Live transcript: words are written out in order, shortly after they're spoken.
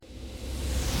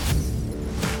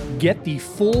Get the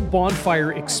full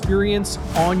Bonfire experience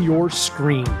on your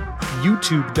screen.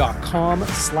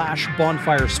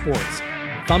 YouTube.com/Bonfire Sports.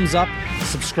 Thumbs up,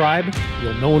 subscribe,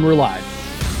 you'll know when we're live.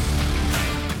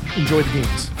 Enjoy the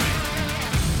games.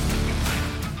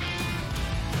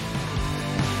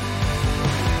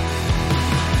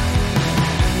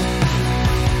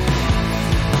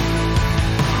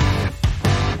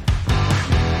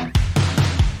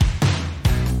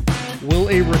 Will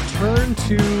a return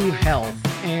to health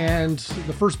and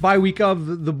the first bye week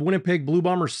of the Winnipeg Blue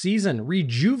Bombers season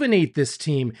rejuvenate this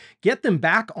team, get them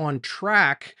back on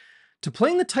track to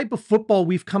playing the type of football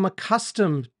we've come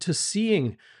accustomed to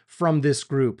seeing from this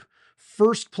group?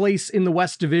 First place in the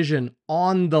West Division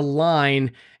on the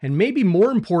line, and maybe more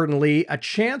importantly, a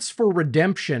chance for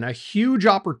redemption, a huge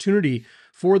opportunity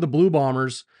for the Blue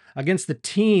Bombers against the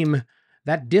team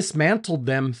that dismantled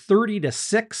them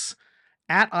 30-6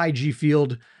 at IG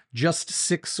Field just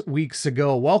 6 weeks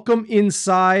ago. Welcome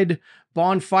inside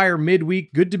Bonfire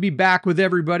Midweek. Good to be back with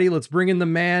everybody. Let's bring in the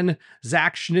man,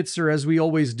 Zach Schnitzer, as we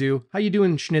always do. How you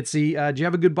doing, Schnitzy? Do you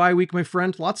have a good bye week, my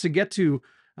friend? Lots to get to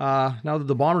now that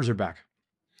the Bombers are back.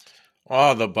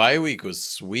 Oh, the bye week was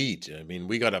sweet. I mean,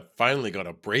 we finally got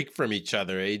a break from each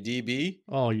other, DB?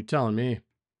 Oh, you're telling me.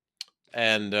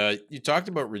 And you talked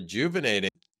about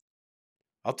rejuvenating.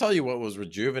 I'll tell you what was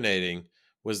rejuvenating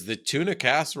was the tuna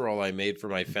casserole I made for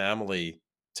my family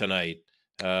tonight.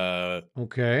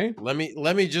 Okay. Let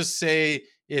me just say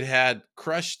it had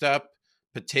crushed up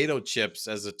potato chips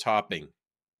as a topping.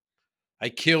 I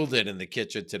killed it in the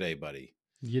kitchen today, buddy.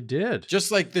 You did. Just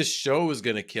like this show is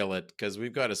going to kill it because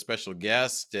we've got a special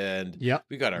guest and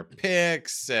we got our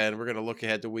picks and we're going to look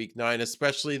ahead to week 9,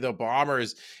 especially the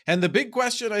Bombers. And the big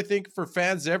question, I think, for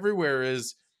fans everywhere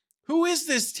is, who is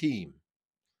this team?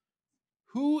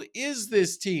 Who is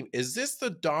this team? Is this the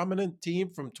dominant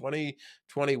team from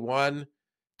 2021,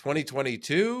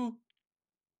 2022?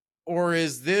 Or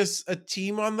is this a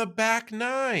team on the back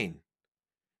nine?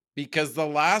 Because the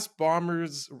last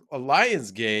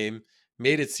Bombers-Lions game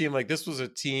made it seem like this was a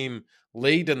team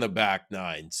late in the back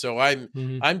nine. So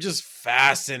I'm just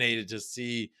fascinated to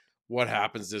see what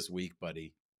happens this week,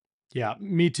 buddy. Yeah,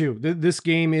 me too. This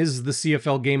game is the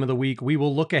CFL game of the week. We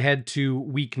will look ahead to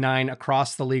week 9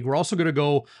 across the league. We're also going to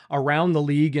go around the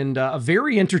league and a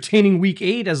very entertaining week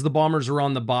 8 as the Bombers are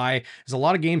on the bye. As a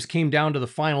lot of games came down to the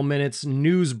final minutes,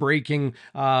 news breaking,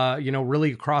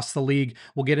 really across the league.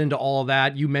 We'll get into all of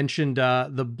that. You mentioned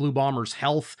the Blue Bombers'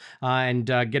 health and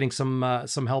getting some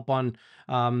help on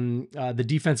the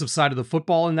defensive side of the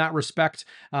football in that respect.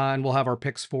 And we'll have our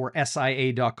picks for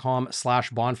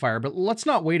SIA.com/bonfire. But let's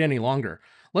not wait any longer.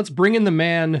 Let's bring in the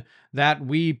man that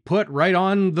we put right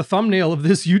on the thumbnail of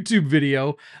this YouTube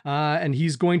video. And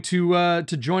he's going to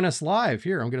join us live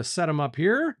here. I'm going to set him up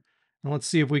here and let's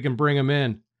see if we can bring him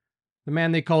in. The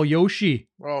man they call Yoshi.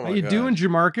 Oh, how you doing,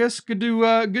 Jamarcus? Good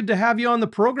to have you on the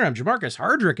program. Jamarcus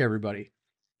Hardrick, everybody.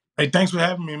 Hey, thanks for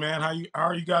having me, man. How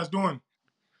are you guys doing?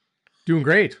 Doing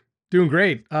great.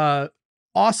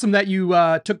 Awesome that you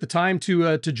took the time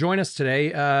to join us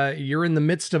today. You're in the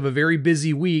midst of a very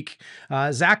busy week.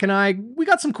 Zach and I, we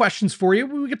got some questions for you.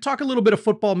 We could talk a little bit of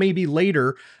football maybe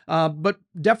later, but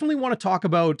definitely want to talk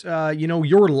about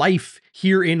your life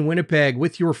here in Winnipeg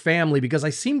with your family, because I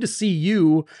seem to see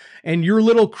you and your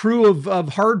little crew of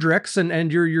Hardricks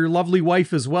and your lovely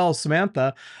wife as well,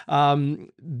 Samantha.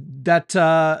 You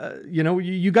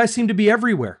guys seem to be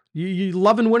everywhere. You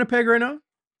loving Winnipeg right now?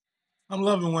 I'm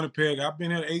loving Winnipeg. I've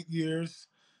been here 8 years.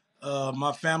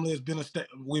 My family has been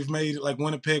we've made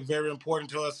Winnipeg very important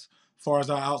to us as far as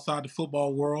our outside the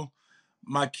football world.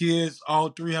 My kids, all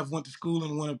 3 have went to school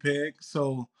in Winnipeg.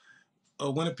 So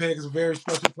Winnipeg is a very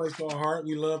special place to our heart.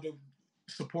 We love to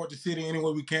support the city any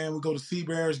way we can. We go to Sea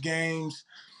Bears games.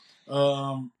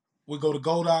 We go to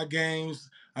Gold-Eye games.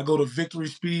 I go to Victory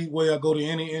Speedway. I go to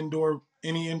any indoor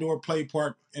play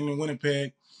park in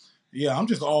Winnipeg. Yeah, I'm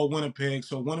just all Winnipeg.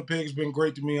 So Winnipeg's been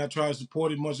great to me. I try to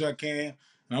support it as much as I can.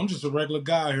 And I'm just a regular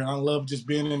guy here. I love just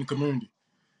being in the community.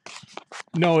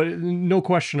 No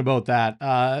question about that.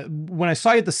 When I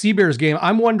saw you at the Sea Bears game,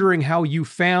 I'm wondering how you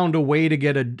found a way to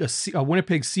get a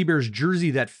Winnipeg Sea Bears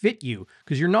jersey that fit you,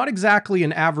 because you're not exactly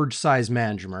an average size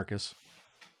man, Jamarcus.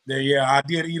 Yeah, I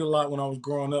did eat a lot when I was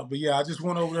growing up. But yeah, I just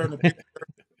went over there and the big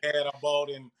ad I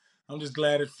bought, and I'm just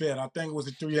glad it fit. I think it was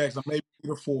a 3X, or maybe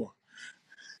a 4.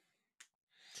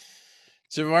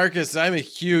 Jamarcus, I'm a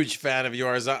huge fan of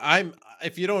yours.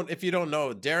 If you don't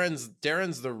know,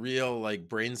 Darren's the real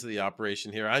brains of the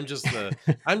operation here. I'm just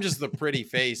the pretty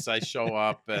face. I show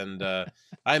up and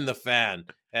I'm the fan.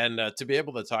 And to be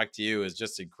able to talk to you is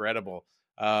just incredible.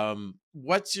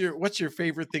 What's your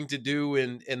favorite thing to do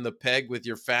in the peg with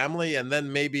your family? And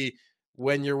then maybe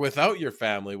when you're without your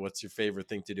family, what's your favorite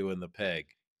thing to do in the peg?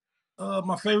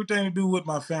 My favorite thing to do with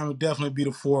my family definitely be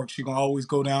the forks. You can always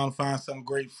go down and find some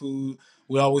great food.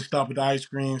 We always stop at the ice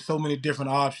cream. So many different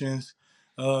options,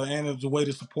 and it's a way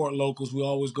to support locals. We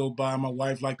always go buy. My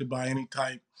wife like to buy any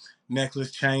type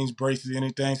necklace, chains, bracelets,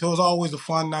 anything. So it's always a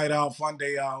fun night out, fun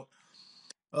day out.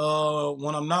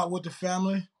 When I'm not with the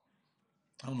family,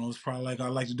 I don't know. It's probably like I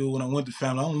like to do when I'm with the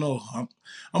family. I don't know.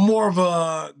 I'm more of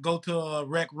a go to a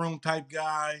rec room type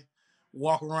guy.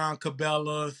 Walk around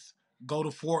Cabela's, go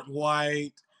to Fort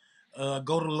White,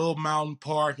 go to a little mountain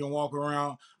park and walk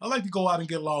around. I like to go out and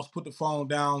get lost, put the phone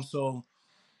down. So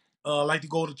I like to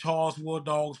go to Charles Wood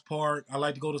Dogs Park. I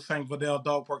like to go to St. Vidal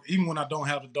Dog Park. Even when I don't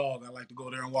have a dog, I like to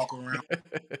go there and walk around.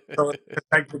 So it's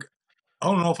like I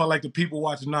don't know if I like the people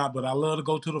watch or not, but I love to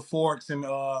go to the forks and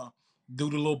do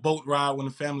the little boat ride when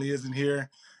the family isn't here.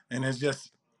 And it's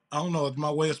just I don't know, it's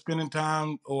my way of spending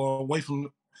time or away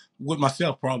from with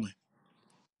myself probably.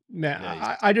 Man,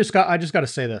 Nice. I just got to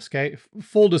say this, okay?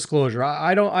 Full disclosure,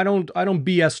 I don't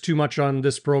BS too much on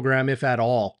this program, if at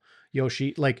all.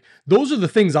 Yoshi, like those are the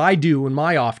things I do in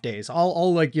my off days.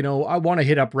 I'll like, I want to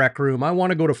hit up Rec Room. I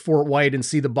want to go to Fort White and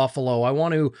see the buffalo. I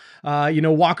want to,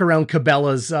 walk around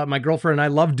Cabela's. My girlfriend and I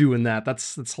love doing that.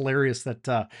 That's hilarious.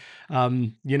 That,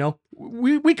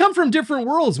 we come from different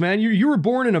worlds, man. You were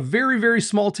born in a very, very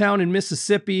small town in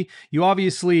Mississippi. You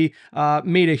obviously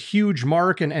made a huge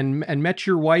mark and met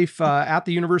your wife at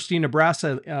the University of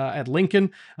Nebraska at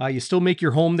Lincoln. You still make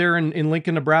your home there in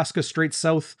Lincoln, Nebraska, straight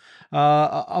south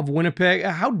of Winnipeg.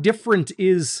 How different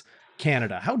is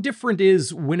Canada? How different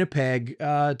is Winnipeg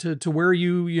to where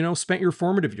you spent your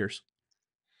formative years?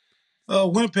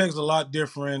 Winnipeg's a lot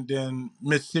different than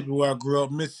Mississippi, where I grew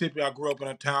up. Mississippi, I grew up in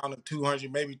a town of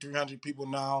 200, maybe 300 people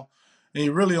now, and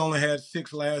you really only had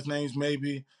six last names,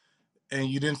 maybe, and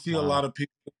you didn't see a lot Wow. of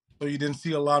people. So you didn't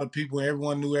see a lot of people.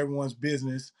 Everyone knew everyone's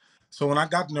business. So when I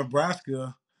got to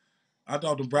Nebraska, I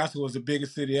thought Nebraska was the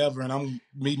biggest city ever, and I'm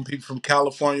meeting people from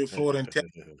California, Florida, and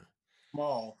Texas.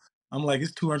 Small. I'm like,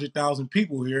 it's 200,000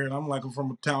 people here, and I'm like, I'm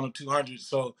from a town of 200.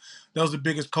 So that was the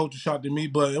biggest culture shock to me.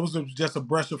 But it was just a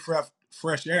breath of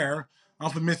fresh air.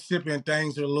 I'm from Mississippi, and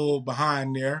things are a little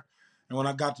behind there. And when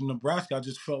I got to Nebraska, I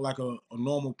just felt like a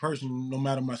normal person, no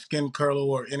matter my skin color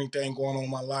or anything going on in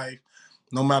my life,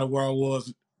 no matter where I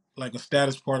was, like a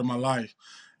status part of my life.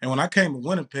 And when I came to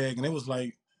Winnipeg, and it was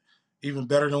like even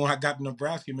better than when I got to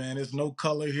Nebraska, man. There's no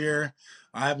color here.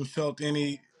 I haven't felt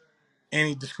any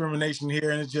discrimination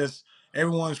here, and it's just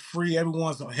everyone's free,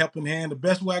 everyone's a helping hand. The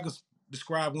best way I could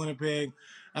describe Winnipeg,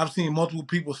 I've seen multiple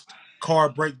people's car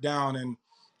break down, and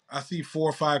I see 4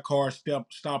 or 5 cars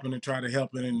stopping to try to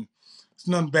help it. And it's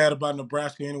nothing bad about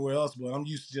Nebraska or anywhere else, but I'm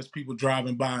used to just people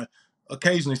driving by.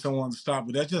 Occasionally, someone to stop,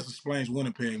 but that just explains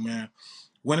Winnipeg, man.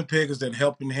 Winnipeg is that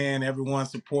helping hand. Everyone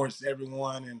supports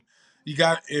everyone, and you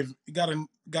got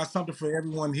something for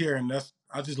everyone here, and that's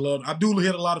I just love. I do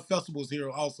hit a lot of festivals here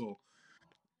also.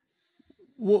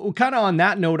 Well, kind of on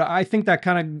that note, I think that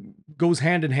kind of goes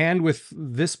hand in hand with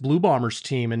this Blue Bombers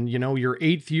team. And, your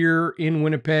eighth year in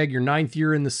Winnipeg, your ninth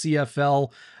year in the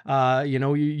CFL.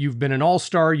 You've been an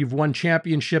all-star, you've won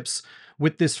championships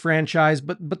with this franchise,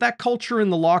 but that culture in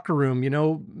the locker room,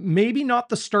 maybe not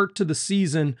the start to the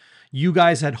season you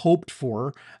guys had hoped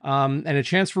for, and a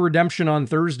chance for redemption on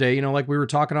Thursday, like we were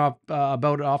talking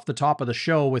about off the top of the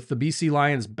show with the BC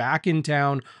Lions back in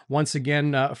town once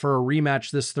again for a rematch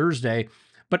this Thursday.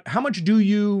 But how much do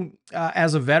you,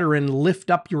 as a veteran,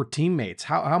 lift up your teammates?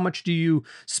 How much do you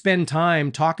spend time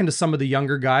talking to some of the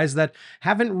younger guys that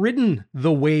haven't ridden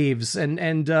the waves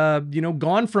and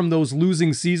gone from those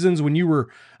losing seasons when you were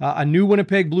a new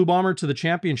Winnipeg Blue Bomber to the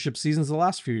championship seasons the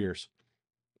last few years?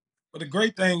 But the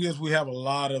great thing is we have a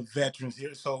lot of veterans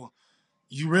here, so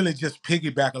you really just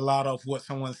piggyback a lot of what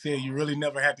someone said. You really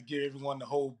never have to give everyone the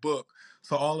whole book.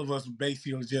 So all of us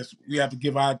basically just we have to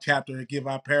give our chapter, give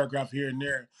our paragraph here and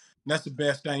there. And that's the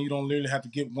best thing. You don't literally have to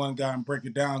get one guy and break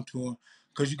it down to him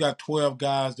because you got 12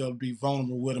 guys that'll be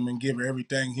vulnerable with him and give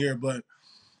everything here. But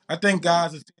I think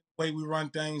guys, it's the way we run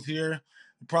things here.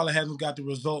 It probably hasn't got the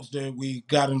results that we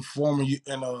got in former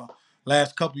in the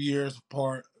last couple of years,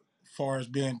 part far as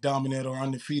being dominant or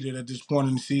undefeated at this point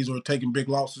in the season or taking big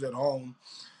losses at home.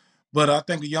 But I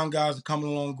think the young guys are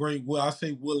coming along great. Well, I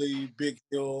say Willie, Big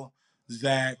Hill,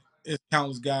 Zach. It's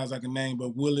countless guys I can name,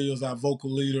 but Willie is our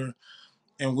vocal leader.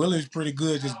 And Willie's pretty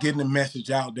good just getting the message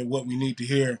out that what we need to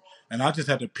hear. And I just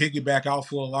have to piggyback off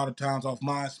for a lot of times off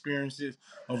my experiences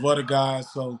of other guys.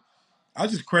 So I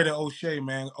just credit O'Shea,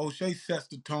 man. O'Shea sets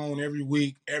the tone every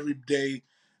week, every day.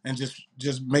 and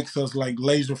just makes us like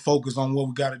laser focus on what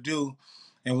we got to do.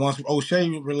 And once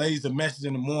O'Shea relays the message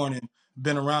in the morning,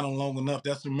 been around him long enough,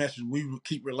 that's the message we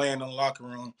keep relaying in the locker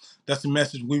room. That's the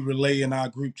message we relay in our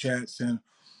group chats. And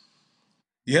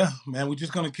yeah, man, we're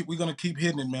gonna keep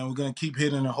hitting it, man. We're gonna keep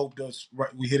hitting and hope that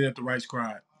we hit it at the right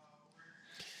scribe.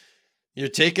 You're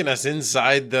taking us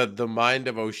inside the mind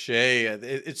of O'Shea.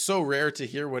 It's so rare to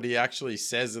hear what he actually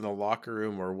says in the locker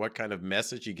room or what kind of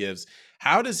message he gives.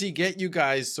 How does he get you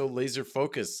guys so laser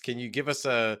focused? Can you give us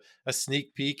a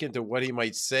sneak peek into what he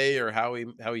might say or how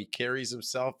he carries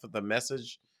himself with the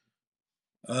message?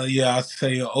 Yeah, I'd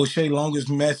say O'Shea longest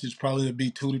message probably would be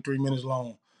 2 to 3 minutes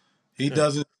long. He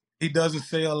doesn't he doesn't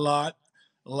say a lot.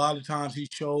 A lot of times he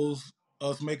shows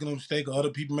us making a mistake or other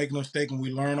people making a mistake and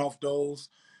we learn off those.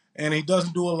 And he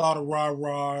doesn't do a lot of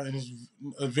rah-rah and he's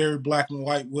very black and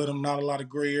white with him, not a lot of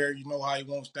gray area. You know how he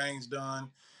wants things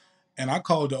done. And I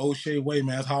call it the O'Shea way,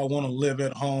 man. That's how I want to live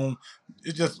at home.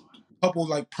 It's just a couple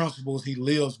like principles he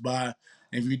lives by.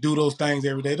 And if you do those things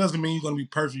every day, it doesn't mean you're gonna be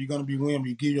perfect, you're gonna be winning,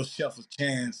 you give yourself a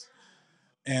chance.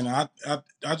 And I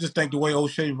just think the way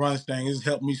O'Shea runs things has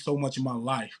helped me so much in my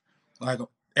life. Like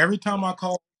every time I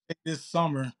call this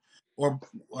summer, or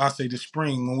I say this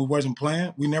spring when we wasn't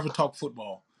playing, we never talked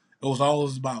football. It was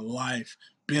always about life,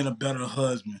 being a better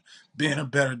husband, being a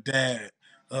better dad,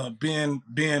 being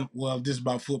well, this is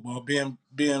about football, being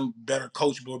better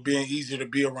coachable, being easier to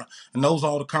be around. And those are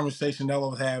all the conversations that I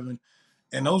was having.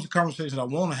 And those are conversations I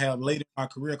want to have later in my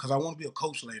career because I want to be a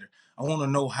coach later. I want to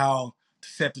know how to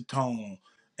set the tone.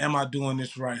 Am I doing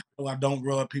this right? I don't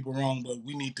rub people wrong, but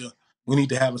we need to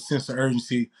have a sense of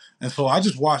urgency. And so I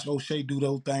just watch O'Shea do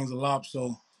those things a lot.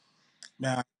 So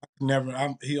man, I can never.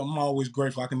 I'm always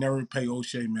grateful. I can never repay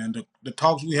O'Shea, man. The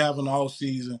talks we have in all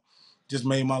season just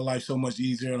made my life so much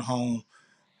easier at home.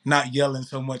 Not yelling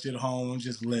so much at home and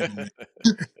just living, man.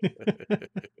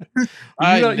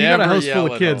 Well, you I got a never house full of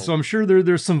yell at kids, so home. I'm sure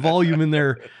there's some volume in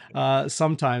there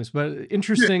sometimes. But Yeah,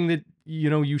 interesting that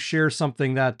you share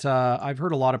something that I've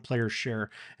heard a lot of players share,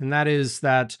 and that is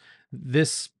that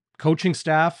this coaching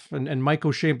staff and Mike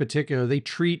O'Shea in particular, they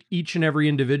treat each and every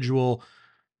individual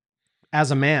as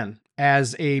a man,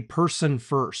 as a person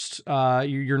first.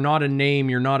 You're not a name,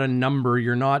 you're not a number,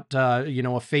 you're not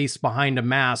a face behind a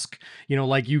mask.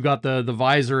 Like you got the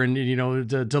visor and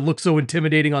to look so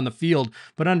intimidating on the field,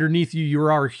 but underneath you, you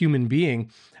are a human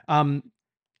being. Um,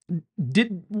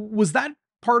 did was that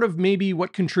part of maybe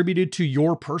what contributed to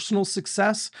your personal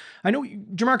success? I know,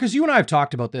 Jamarcus, you and I have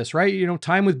talked about this, right?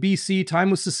 Time with BC, time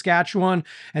with Saskatchewan,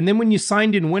 and then when you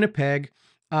signed in Winnipeg,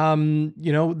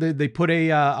 they put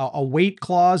a weight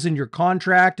clause in your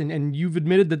contract, and you've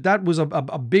admitted that was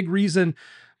a big reason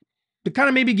that kind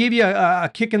of maybe gave you a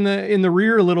kick in the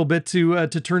rear a little bit to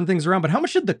turn things around. But how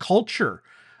much did the culture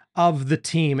of the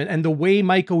team and the way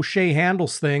Mike O'Shea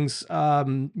handles things,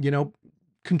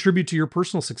 contribute to your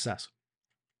personal success?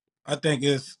 I think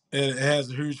it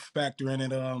has a huge factor in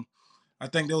it. I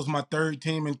think that was my third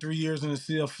team in 3 years in the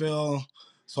CFL,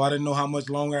 so I didn't know how much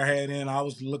longer I had in. I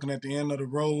was looking at the end of the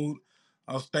road.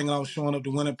 I was thinking I was showing up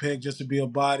to Winnipeg just to be a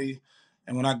body,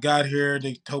 and when I got here,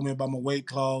 they told me about my weight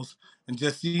clause, and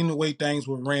just seeing the way things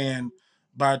were ran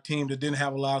by a team that didn't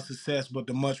have a lot of success, but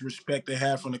the much respect they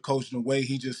had from the coach and the way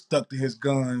he just stuck to his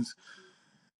guns.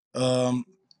 Um,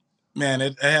 Man,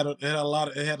 it had a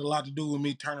lot to do with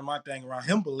me turning my thing around.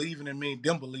 Him believing in me,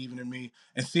 them believing in me,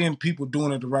 and seeing people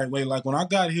doing it the right way. Like when I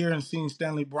got here and seeing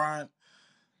Stanley Bryant,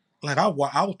 like I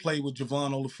was played with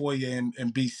Javon Olafoye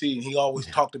in BC, and he always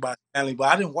talked about Stanley,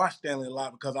 but I didn't watch Stanley a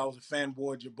lot because I was a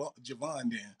fanboy of Javon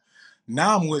then.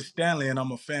 Now I'm with Stanley and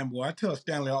I'm a fanboy. I tell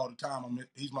Stanley all the time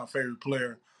he's my favorite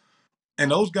player. And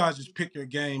those guys just pick your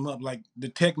game up. Like the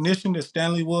technician that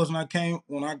Stanley was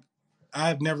when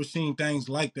I've never seen things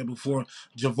like that before.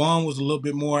 Javon was a little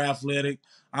bit more athletic.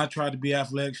 I tried to be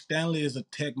athletic. Stanley is a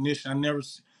technician.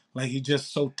 Like he's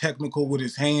just so technical with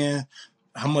his hand,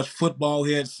 how much football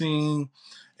he had seen.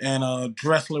 And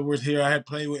Dressler was here. I had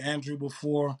played with Andrew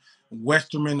before.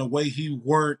 Westerman, the way he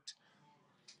worked.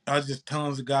 I was just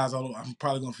tons of guys. I'm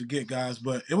probably gonna forget guys,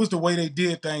 but it was the way they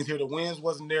did things here. The wins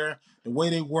wasn't there. The way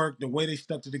they worked, the way they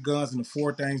stuck to the guns, and the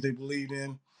four things they believed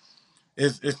in.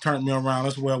 It's turned me around.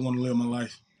 That's the way I want to live my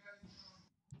life.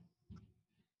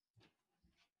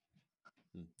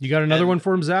 You got another And one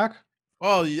for him, Zach?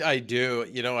 well, I do.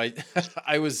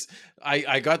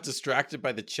 I got distracted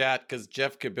by the chat because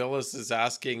Jeff Cabillas is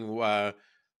asking one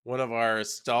of our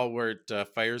stalwart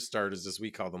fire starters, as we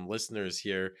call them, listeners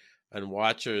here and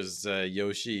watchers,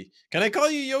 Yoshi. Can I call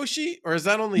you Yoshi, or is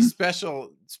that only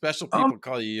special Um, people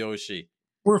call you Yoshi?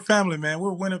 we're family, man.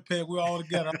 We're Winnipeg. We're all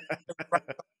together.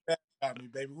 Right about me,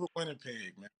 baby. We're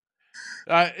Winnipeg, man.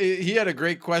 He had a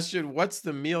great question. What's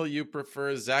the meal you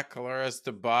prefer Zach Collaros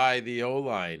to buy the O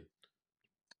line?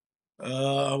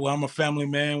 Well, I'm a family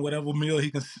man. Whatever meal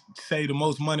he can save the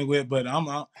most money with, but I'm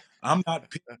not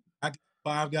picky. I can eat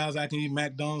Five Guys. I can eat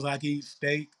McDonald's. I can eat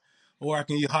steak, or I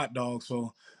can eat hot dogs.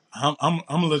 So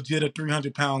I'm legit a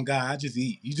 300-pound guy. I just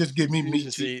eat. You just give me You meat,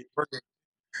 just cheese, eat. burger.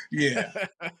 Yeah,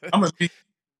 I'm a meat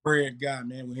bread guy,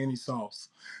 man, with any sauce.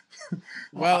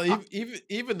 Well,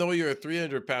 even though you're a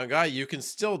 300-pound guy, you can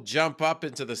still jump up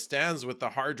into the stands with the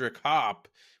Hardrick hop,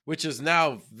 which is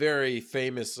now very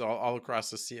famous all across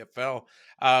the CFL.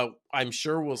 I'm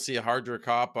sure we'll see a Hardrick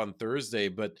hop on Thursday,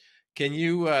 but can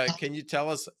you tell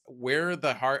us where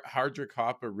the Hardrick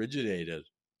hop originated?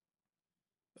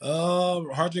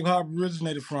 Hardrick Hop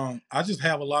originated from. I just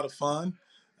have a lot of fun.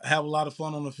 I have a lot of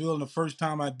fun on the field. And the first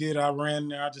time I did, I ran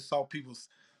there. I just saw people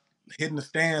hitting the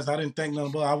stands. I didn't think nothing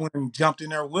about it. I went and jumped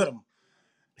in there with them.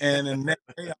 And the next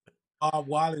day, Bob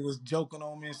Wiley was joking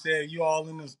on me and said, you all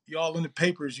in the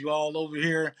papers, you all over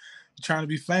here trying to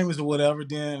be famous or whatever."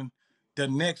 Then the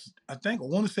next, I think I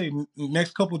want to say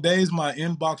next couple of days, my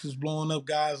inbox was blowing up,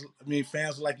 guys. I mean,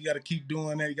 fans were like, "You got to keep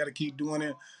doing that. You got to keep doing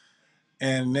it."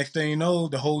 And next thing you know,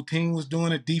 the whole team was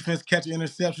doing it. Defense catching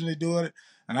interception, they doing it.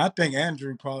 And I think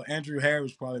Andrew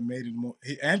Harris probably made it more.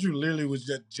 Andrew literally was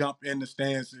just jump in the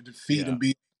stands to defeat Yeah. and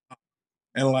beat,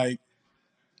 and like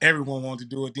everyone wanted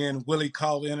to do it. Then Willie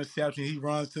called the interception. He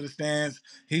runs to the stands.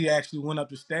 He actually went up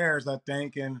the stairs, I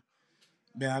think. And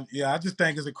man, yeah, I just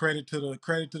think it's a credit to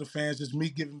the fans. Just me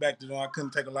giving back to them. I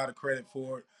couldn't take a lot of credit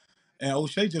for it. And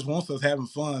O'Shea just wants us having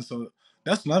fun. So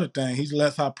that's another thing. He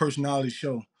lets our personality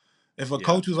show. If a Yeah.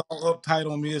 coach was all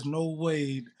uptight on me, there's no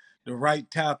way the right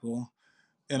tackle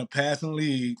in a passing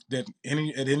league that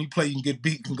at any play you can get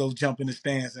beat can go jump in the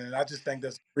stands. And I just think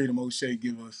that's the freedom O'Shea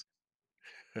give us.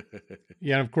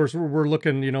 Yeah, and of course we're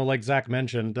looking, like Zach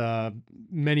mentioned,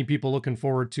 many people looking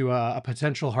forward to a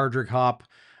potential Hardrick hop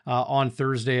on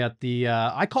Thursday at the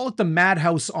I call it the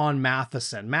Madhouse on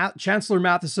Matheson, Chancellor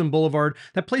Matheson Boulevard.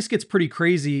 That place gets pretty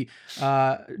crazy.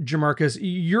 Jamarcus,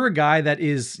 you're a guy that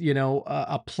is,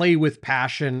 a play with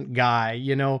passion guy.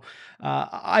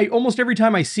 I almost every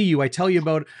time I see you, I tell you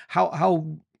about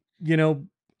how you know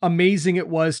amazing it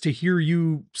was to hear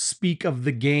you speak of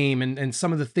the game and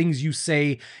some of the things you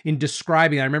say in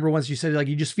describing it. I remember once you said, like,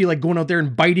 you just feel like going out there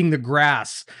and biting the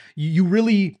grass. You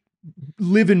really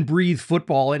live and breathe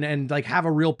football and like have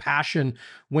a real passion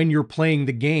when you're playing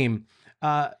the game.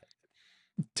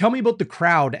 Tell me about the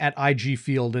crowd at IG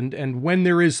Field and when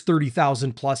there is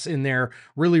 30,000 plus in there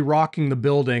really rocking the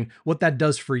building, what that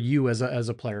does for you as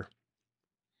a player.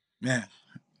 Man,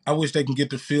 I wish they can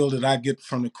get the feel that I get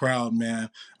from the crowd,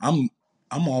 man. I'm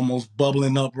I'm almost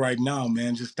bubbling up right now,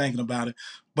 man, just thinking about it.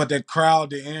 But that crowd,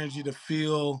 the energy, the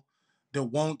feel, the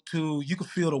want to, you can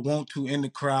feel the want to in the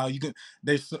crowd. You can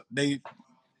they're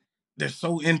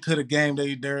so into the game.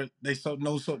 They so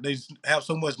know so they have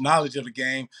so much knowledge of the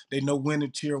game. They know when to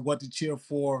cheer, what to cheer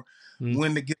for, Mm.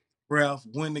 when to get breath,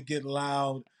 when to get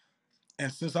loud.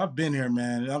 And since I've been here,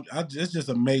 man, it's just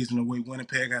amazing the way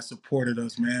Winnipeg has supported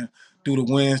us, man, through the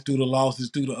wins, through the losses,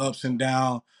 through the ups and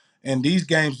downs. And these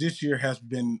games this year has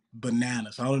been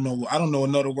bananas. I don't know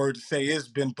another word to say. It's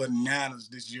been bananas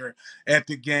this year at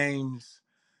the games,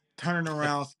 turning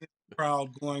around, seeing the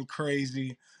crowd going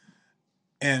crazy.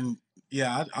 And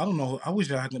yeah, I don't know. I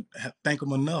wish I could thank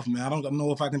them enough, man. I don't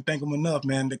know if I can thank them enough,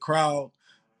 man. The crowd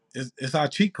is our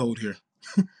cheat code here.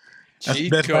 That's the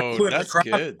Cheat best way to code. put it. The That's crowd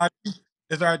good.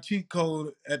 is our cheat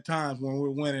code at times when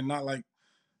we're winning. Not like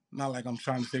I'm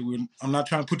trying to say I'm not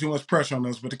trying to put too much pressure on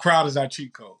us, but the crowd is our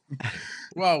cheat code.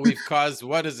 Well, we've caused,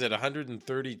 what is it,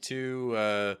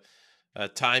 132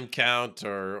 time count False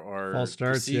or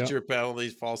starts. Yeah. procedure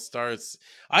penalties, false starts.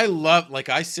 I love, like,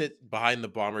 I sit behind the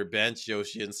bomber bench,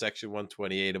 Yoshi, in section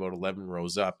 128, about 11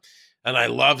 rows up, and I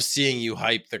love seeing you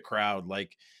hype the crowd.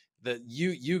 Like, that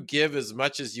you give as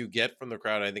much as you get from the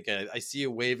crowd. I think I see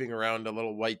you waving around a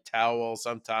little white towel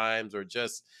sometimes, or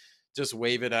just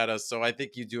waving at us. So I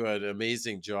think you do an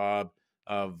amazing job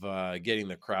of getting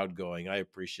the crowd going. I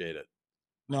appreciate it.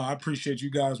 No, I appreciate you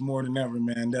guys more than ever,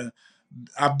 man.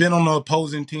 I've been on the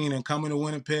opposing team, and coming to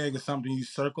Winnipeg is something you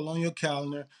circle on your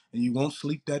calendar, and you won't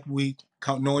sleep that week.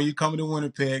 Knowing you're coming to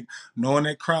Winnipeg, knowing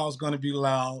that crowd's going to be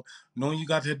loud, knowing you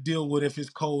got to deal with if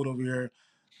it's cold over here.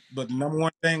 But the number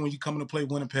one thing when you come to play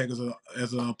Winnipeg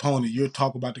as an opponent, you're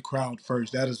talk about the crowd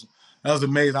first. That was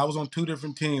amazing. I was on two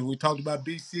different teams. We talked about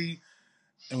BC,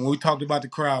 and when we talked about the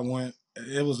crowd, when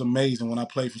it was amazing when I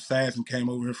played for SAS and came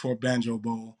over here for a Banjo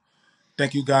Bowl.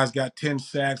 Think you guys got 10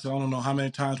 sacks. I don't know how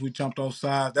many times we jumped off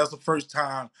sides. That's the first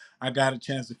time I got a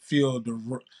chance to feel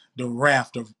the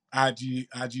wrath of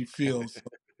IG Field.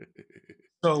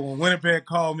 So when Winnipeg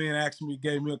called me and asked me,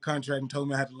 gave me a contract and told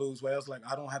me I had to lose weight, I was like,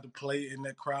 I don't have to play in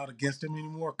that crowd against them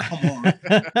anymore. Come on.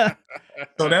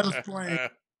 So that was playing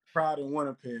crowd in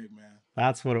Winnipeg, man.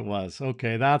 That's what it was.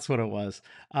 Okay, that's what it was.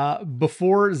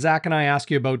 Before Zach and I ask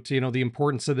you about the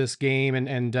importance of this game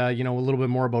and a little bit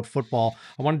more about football,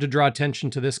 I wanted to draw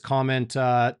attention to this comment.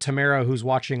 Tamara, who's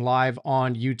watching live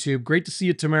on YouTube. Great to see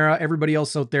you, Tamara. Everybody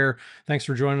else out there, thanks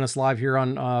for joining us live here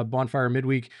on Bonfire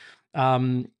Midweek.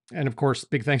 And of course,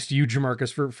 big thanks to you,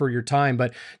 Jamarcus, for your time.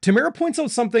 But Tamara points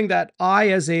out something that I,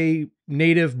 as a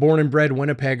native, born and bred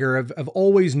Winnipegger, have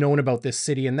always known about this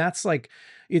city, and that's like,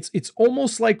 it's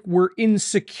almost like we're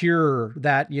insecure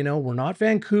that, we're not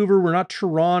Vancouver, we're not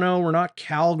Toronto, we're not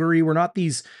Calgary, we're not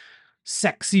these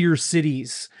sexier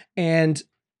cities. And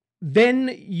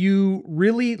then you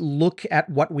really look at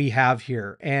what we have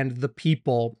here and the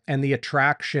people and the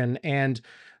attraction, and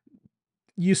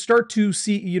you start to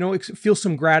see, feel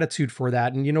some gratitude for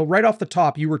that. And, right off the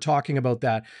top, you were talking about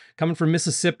that coming from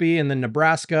Mississippi and then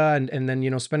Nebraska and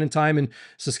then, spending time in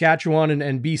Saskatchewan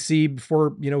and BC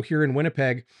before, here in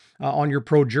Winnipeg on your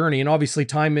pro journey. And obviously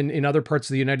time in other parts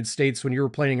of the United States when you were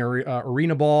playing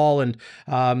arena ball and,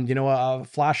 a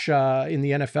flash in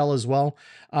the NFL as well.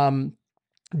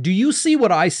 Do you see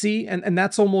what I see? And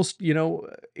that's almost,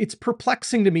 it's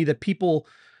perplexing to me that people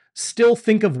still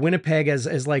think of Winnipeg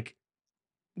as like,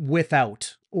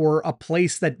 without, or a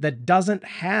place that doesn't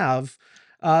have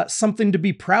something to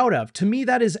be proud of. To me,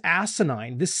 that is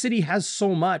asinine. This city has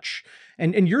so much,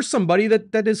 and you're somebody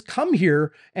that has come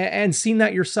here and seen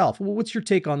that yourself. What's your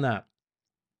take on that?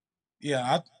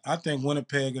 Yeah, I think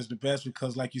Winnipeg is the best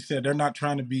because, like you said, they're not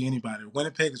trying to be anybody.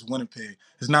 Winnipeg is Winnipeg.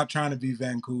 It's not trying to be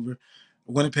Vancouver.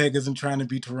 Winnipeg isn't trying to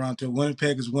be Toronto.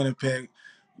 Winnipeg is Winnipeg.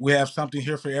 We have something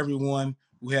here for everyone.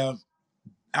 We have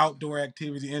outdoor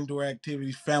activity, indoor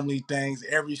activities, family things,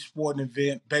 every sporting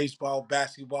event, baseball,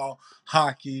 basketball,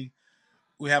 hockey.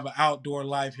 We have an outdoor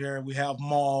life here. We have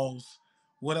malls.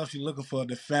 What else you looking for?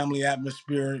 The family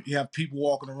atmosphere. You have people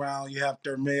walking around. You have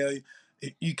thermal.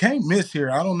 You can't miss here.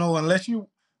 I don't know unless you.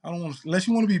 I don't want unless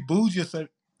you want to be bougie. So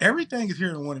everything is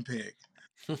here in Winnipeg.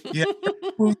 Yeah,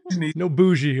 food you need. No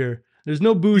bougie here. There's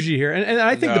no bougie here. And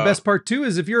I think the No. best part too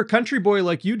is if you're a country boy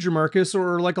like you, Jamarcus,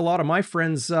 or like a lot of my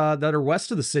friends that are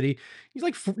west of the city,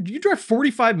 you drive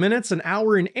 45 minutes, an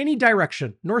hour in any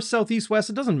direction, north, south, east, west,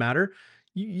 it doesn't matter.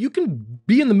 You can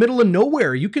be in the middle of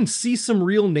nowhere. You can see some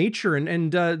real nature.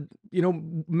 And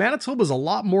Manitoba is a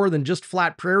lot more than just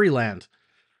flat prairie land.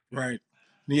 Right.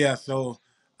 Yeah. So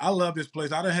I love this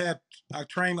place. I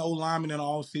trained old linemen in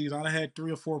all season. I had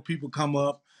 3 or 4 people come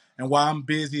up, and while I'm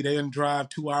busy, they didn't drive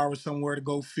 2 hours somewhere to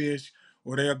go fish,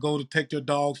 or they'll go to take their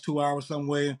dogs 2 hours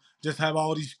somewhere. Just have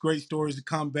all these great stories to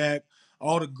come back.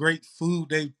 All the great food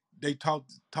they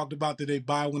talked about that they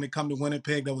buy when they come to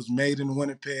Winnipeg that was made in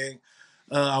Winnipeg.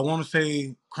 I want to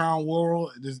say Crown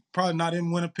World is probably not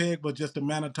in Winnipeg, but just a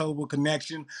Manitoba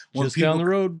connection. When Just down people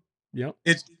the road. Yep.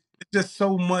 It's just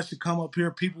so much to come up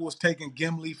here. People was taking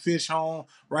Gimli fish home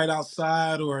right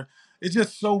outside, or it's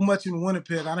just so much in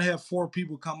Winnipeg. I done have 4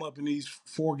 people come up in these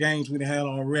 4 games we done had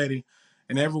already,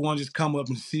 and everyone just come up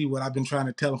and see what I've been trying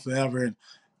to tell them forever. And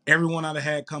everyone I done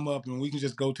had come up, and we can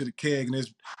just go to the keg, and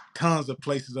there's tons of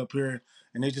places up here,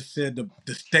 and they just said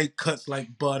the steak cuts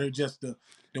like butter, just the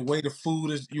way the food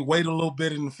is. You wait a little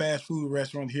bit in the fast food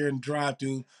restaurant here and drive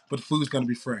through, but the food's gonna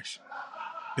be fresh.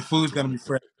 The food's gonna be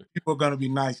fresh. People are gonna be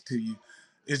nice to you.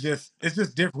 It's just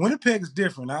different. Winnipeg is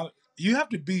different. You have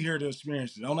to be here to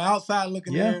experience it. On the outside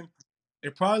looking Yeah. in,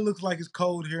 it probably looks like it's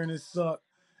cold here and it sucks.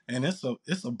 And it's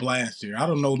a blast here. I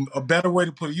don't know a better way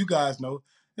to put it. You guys know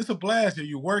it's a blast here.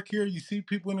 You work here, you see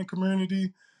people in the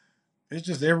community. It's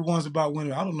just everyone's about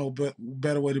Winnipeg. I don't know but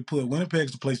better way to put it.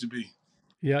 Winnipeg's the place to be.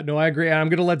 Yeah, no, I agree. And I'm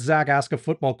going to let Zach ask a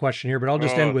football question here, but I'll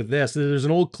just end Oh, with this. There's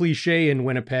an old cliche in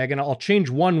Winnipeg, and I'll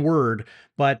change one word,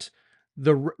 but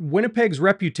Winnipeg's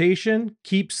reputation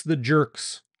keeps the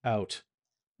jerks out.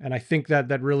 And I think that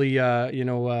really,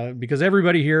 because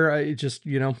everybody here, it just,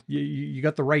 you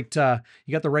got the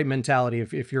right mentality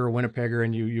if you're a Winnipegger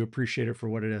and you appreciate it for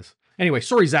what it is. Anyway,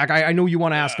 sorry, Zach. I know you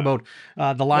want to ask yeah. about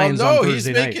the Well, Lions on no, he's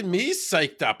Thursday night. making me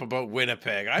psyched up about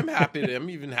Winnipeg. I'm happy I'm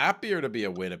even happier to be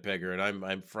a Winnipegger, and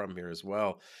I'm from here as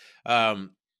well.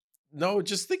 Um, no,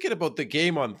 just thinking about the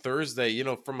game on Thursday,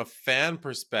 from a fan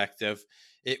perspective,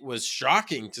 it was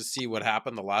shocking to see what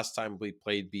happened the last time we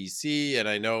played BC, and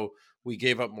I know we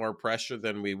gave up more pressure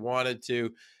than we wanted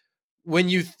to.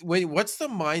 What's the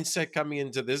mindset coming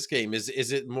into this game? Is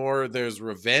it more there's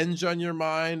revenge on your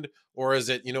mind, or is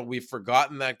it, we've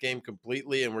forgotten that game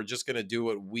completely and we're just going to do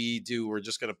what we do, we're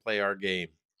just going to play our game?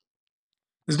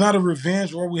 It's not a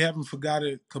revenge, or we haven't forgot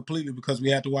it completely because we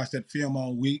had to watch that film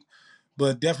all week.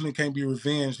 But definitely can't be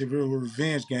revenge. If it were a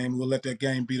revenge game, we'll let that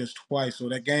game beat us twice. So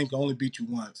that game can only beat you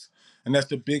once. And that's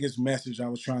the biggest message I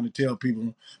was trying to tell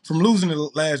people. From losing the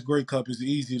last Grey Cup, it's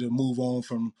easy to move on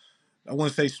from, I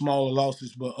wouldn't say smaller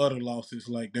losses, but other losses.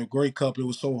 Like the Grey Cup, it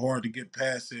was so hard to get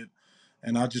past it.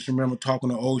 And I just remember talking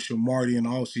to Osha, Marty, and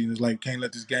all season. It's like, can't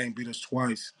let this game beat us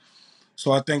twice.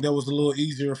 So I think that was a little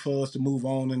easier for us to move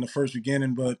on in the first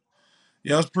beginning. But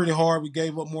yeah, it was pretty hard. We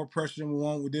gave up more pressure than we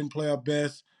wanted. We didn't play our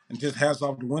best. And just hats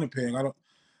off to Winnipeg.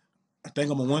 I think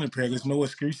I'm a Winnipeg. There's no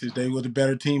excuses. They were the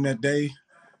better team that day.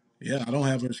 Yeah, I don't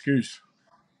have an excuse.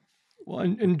 Well,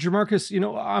 and Jamarcus,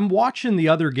 I'm watching the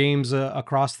other games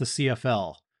across the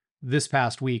CFL this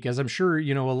past week, as I'm sure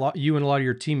you and a lot of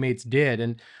your teammates did,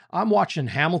 and I'm watching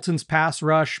Hamilton's pass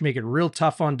rush make it real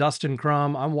tough on Dustin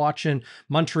Crum. I'm watching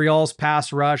Montreal's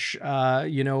pass rush,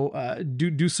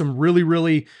 do some really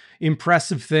really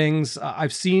impressive things.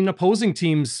 I've seen opposing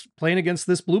teams playing against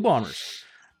this Blue Bombers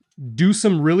do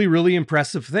some really, really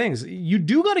impressive things. You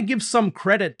do got to give some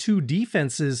credit to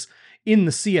defenses in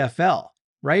the CFL,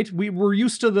 right? We're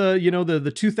used to the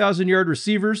 2,000-yard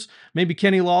receivers. Maybe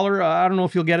Kenny Lawler. I don't know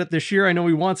if he'll get it this year. I know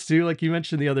he wants to, like you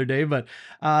mentioned the other day, but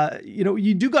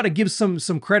you do got to give some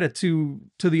credit to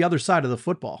the other side of the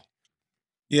football.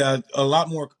 Yeah, a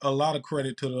lot of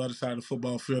credit to the other side of the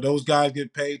football field. Those guys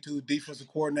get paid too. Defensive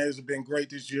coordinators have been great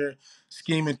this year,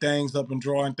 scheming things up and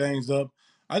drawing things up.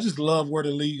 I just love where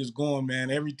the league is going, man.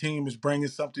 Every team is bringing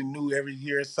something new every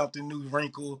year, something new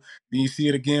wrinkle. Then you see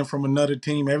it again from another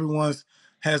team. Everyone's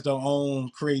has their own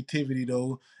creativity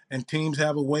though, and teams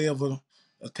have a way of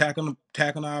attacking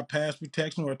our pass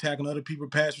protection or attacking other people's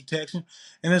pass protection.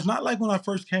 And it's not like when I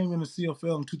first came in the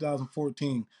CFL in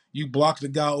 2014. You blocked the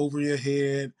guy over your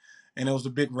head, and it was a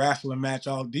big wrestling match.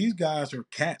 All these guys are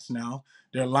cats now.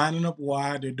 They're lining up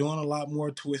wide. They're doing a lot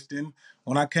more twisting.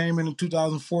 When I came in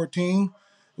 2014,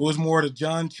 it was more the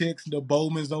John Chicks, the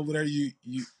Bowmans over there. You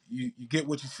get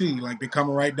what you see. Like they're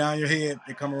coming right down your head.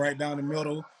 They're coming right down the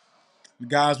middle. The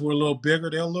guys were a little bigger.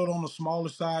 They're a little on the smaller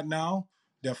side now.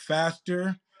 They're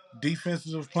faster.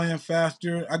 Defenses are playing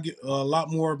faster. I get a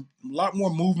lot more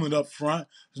movement up front.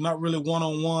 It's not really one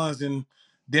on ones, and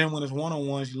then when it's one on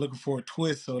ones, you're looking for a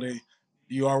twist, so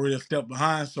you already a step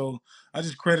behind. So I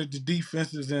just credit the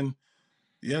defenses, and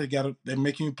yeah, they're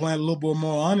making you play a little bit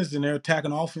more honest, and they're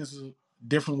attacking offenses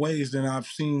different ways than I've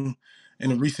seen in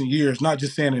the recent years. Not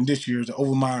just saying in this year's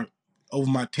over my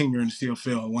tenure in the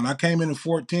CFL. When I came in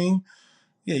 14,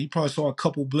 yeah, you probably saw a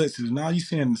couple blitzes. Now you're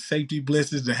seeing the safety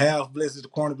blitzes, the half blitzes, the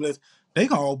corner blitz. They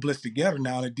can all blitz together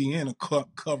now. The DN will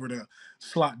cover the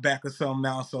slot back or something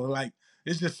now. So like,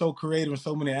 it's just so creative and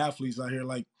so many athletes out here.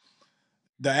 Like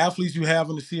the athletes you have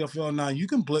in the CFL now, you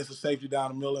can blitz a safety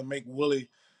down the middle and make Willie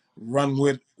run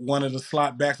with one of the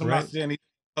slot backs. I'm not Right. saying he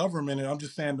cover him in it. I'm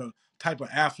just saying the type of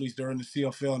athletes that are in the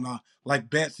CFL now. Like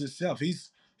Betts himself,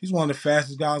 he's one of the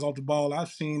fastest guys off the ball I've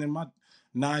seen in my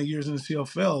 9 years in the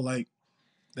CFL. Like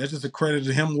that's just a credit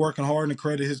to him working hard and a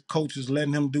credit to his coaches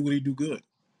letting him do what he do good.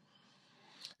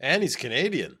 And he's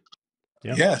Canadian.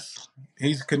 Yeah. Yes,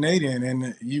 he's Canadian,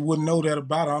 and you wouldn't know that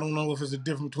about it. I don't know if it's a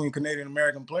difference between Canadian and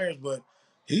American players, but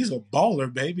he's a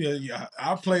baller, baby.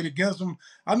 I played against him.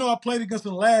 I know I played against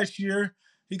him last year.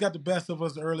 He got the best of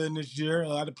us early in this year.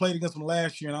 I played against him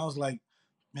last year, and I was like,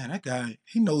 man, that guy,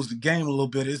 he knows the game a little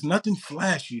bit. It's nothing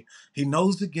flashy. He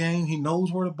knows the game. He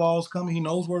knows where the ball's coming. He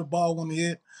knows where the ball want to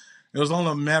hit. It was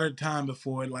only a matter of time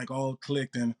before it like all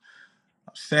clicked, and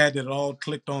I'm sad that it all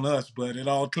clicked on us, but it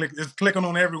all clicked. It's clicking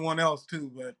on everyone else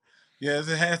too. But yeah, it's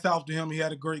a hats off to him. He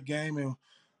had a great game, and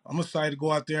I'm excited to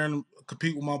go out there and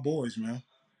compete with my boys, man.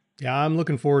 Yeah, I'm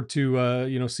looking forward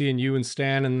to seeing you and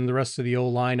Stan and the rest of the O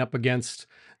line up against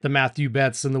the Matthew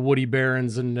Betts and the Woody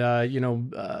Barons and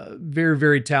very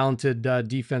very talented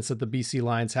defense that the BC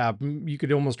Lions have. You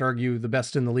could almost argue the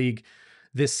best in the league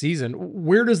this season.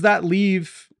 Where does that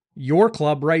leave your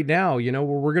club right now?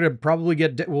 We're going to probably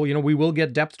get we will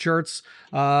get depth charts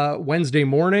Wednesday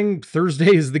morning.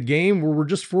 Thursday is the game. We're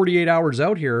just 48 hours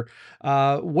out here.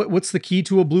 What's the key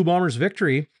to a Blue Bombers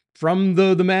victory from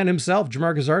the man himself,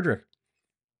 Jamarcus Ardrick?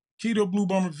 Key to a Blue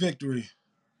Bomber victory.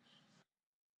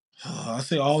 I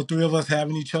say all three of us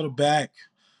having each other back.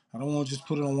 I don't want to just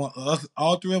put it on one. Us,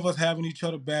 all three of us having each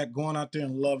other back, going out there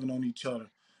and loving on each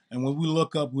other. And when we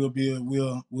look up, we'll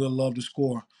love to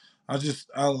score.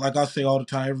 Like I say all the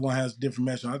time. Everyone has a different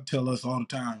message. I tell us all the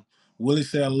time. Willie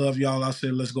said, "I love y'all." I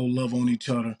said, "Let's go love on each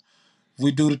other." If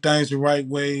we do the things the right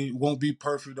way, it won't be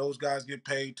perfect. Those guys get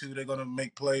paid too. They're gonna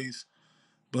make plays.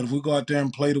 But if we go out there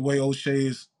and play the way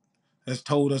O'Shea has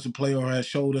told us to play or has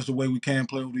showed us the way we can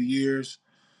play over the years,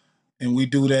 and we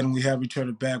do that and we have each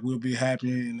other back, we'll be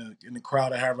happy, and the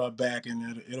crowd will have our back,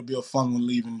 and it'll be a fun one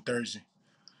leaving Thursday.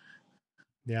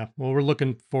 Yeah, well, we're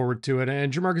looking forward to it.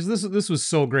 And Jamarcus, this was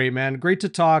so great, man. Great to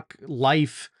talk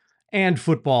life and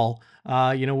football.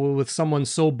 With someone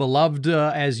so beloved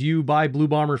as you by Blue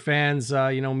Bomber fans.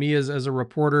 Me as a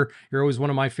reporter, you're always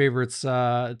one of my favorites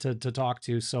to talk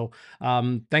to. So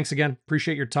thanks again.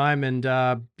 Appreciate your time, and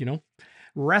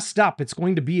rest up. It's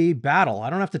going to be a battle. I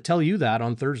don't have to tell you that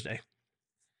on Thursday.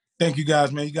 Thank you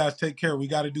guys, man. You guys take care. We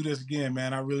got to do this again,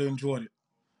 man. I really enjoyed it.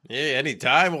 Yeah,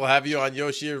 anytime we'll have you on,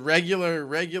 Yoshi. A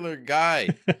regular guy.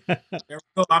 There we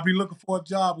go. I'll be looking for a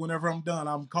job whenever I'm done.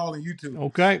 I'm calling you two.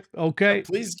 Okay.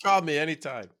 Please call me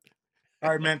anytime.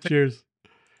 All right, man. Cheers.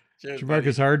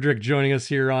 Jamarcus Hardrick joining us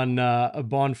here on a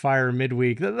Bonfire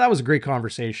midweek. That was a great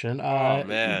conversation. Oh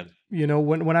man.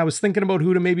 When I was thinking about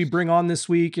who to maybe bring on this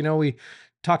week, we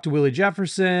talked to Willie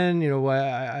Jefferson.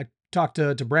 I talked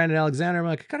to Brandon Alexander. I'm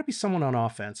like, it got to be someone on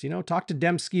offense. Talk to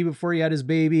Dembski before he had his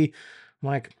baby. I'm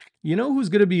like, who's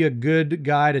going to be a good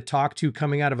guy to talk to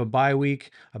coming out of a bye week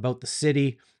about the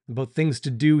city, about things to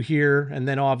do here, and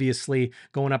then obviously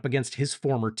going up against his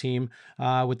former team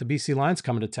with the BC Lions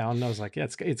coming to town. And I was like, yeah,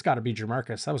 it's got to be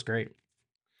Jamarcus. That was great.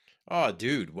 Oh,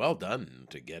 dude, well done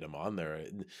to get him on there.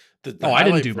 I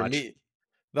didn't do much.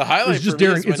 The highlight is just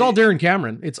Darren. It's all Darren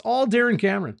Cameron. It's all Darren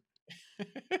Cameron.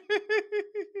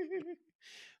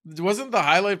 Wasn't the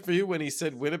highlight for you when he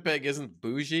said Winnipeg isn't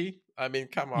bougie? I mean,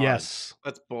 come on. Yes.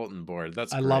 That's bulletin board.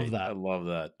 That's great. I love that. I love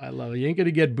that. I love it. You ain't going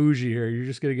to get bougie here. You're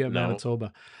just going to get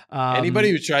Manitoba.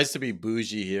 Anybody who tries to be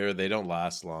bougie here, they don't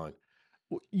last long.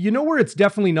 You know where it's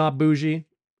definitely not bougie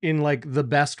in like the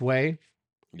best way?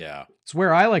 Yeah. It's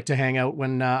where I like to hang out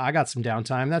when I got some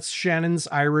downtime. That's Shannon's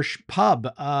Irish Pub.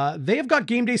 They have got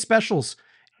game day specials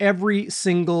every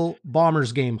single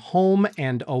Bombers game, home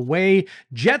and away.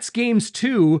 Jets games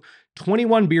too,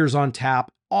 21 beers on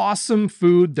tap. Awesome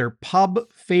food. Their pub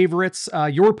favorites,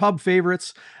 your pub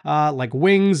favorites, like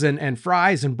wings and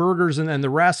fries and burgers and the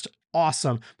rest.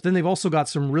 Awesome. But then they've also got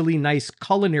some really nice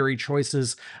culinary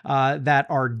choices that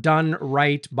are done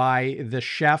right by the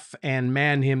chef and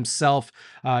man himself,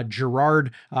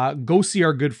 Gerard. Go see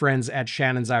our good friends at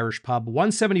Shannon's Irish Pub,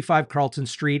 175 Carlton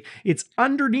Street. It's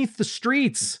underneath the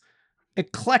streets.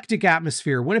 Eclectic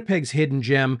atmosphere, Winnipeg's hidden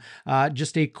gem,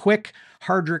 just a quick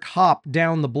Hardrick hop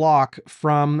down the block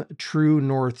from True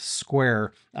North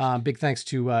Square. Big thanks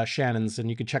to Shannon's, and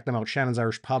you can check them out,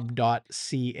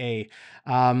 shannonsirishpub.ca.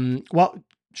 Well,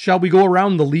 shall we go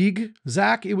around the league,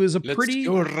 Zach? Let's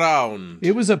go around.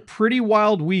 It was a pretty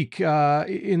wild week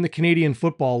in the Canadian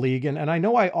Football League, and I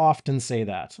know I often say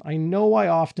that.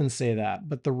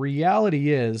 But the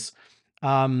reality is,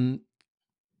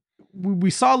 we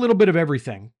saw a little bit of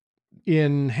everything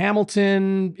in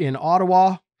Hamilton, in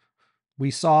Ottawa.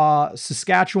 We saw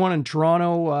Saskatchewan and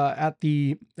Toronto at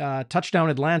the Touchdown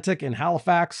Atlantic in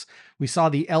Halifax. We saw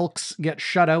the Elks get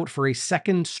shut out for a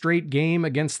second straight game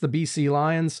against the BC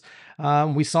Lions.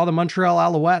 We saw the Montreal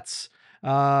Alouettes,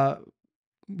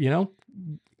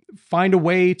 find a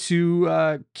way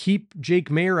to keep Jake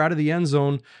Mayer out of the end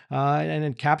zone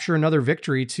and capture another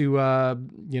victory to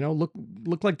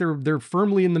look like they're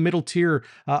firmly in the middle tier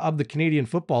of the Canadian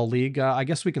Football League. I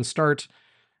guess we can start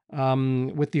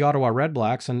with the Ottawa Red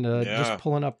Blacks and just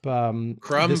pulling up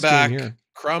this game here.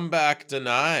 Crumback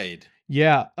denied.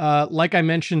 Yeah, like I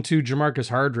mentioned to Jamarcus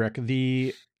Hardrick,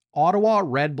 the Ottawa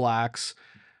Red Blacks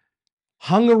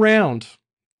hung around.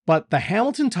 But the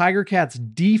Hamilton Tiger Cats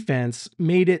defense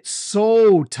made it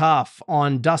so tough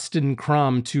on Dustin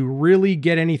Crum to really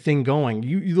get anything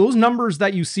going. Those numbers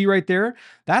that you see right there,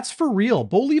 that's for real.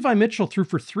 Bo Levi Mitchell threw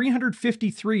for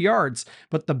 353 yards.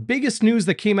 But the biggest news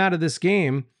that came out of this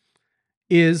game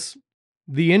is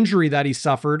the injury that he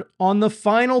suffered on the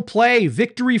final play,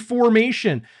 victory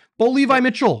formation. Bo Levi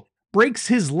Mitchell breaks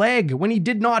his leg when he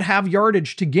did not have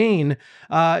yardage to gain.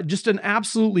 Just an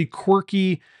absolutely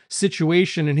quirky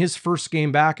situation in his first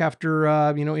game back after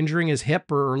injuring his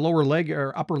hip or lower leg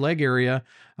or upper leg area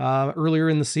earlier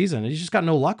in the season. He's just got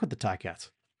no luck with the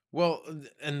Ticats. Well,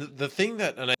 and the thing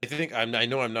that, and I think I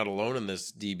know I'm not alone in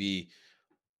this, DB.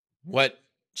 What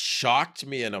shocked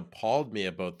me and appalled me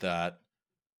about that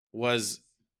was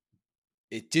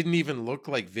it didn't even look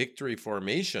like victory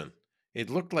formation. It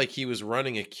looked like he was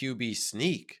running a QB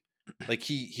sneak. Like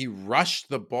he rushed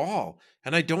the ball,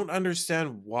 and I don't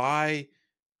understand why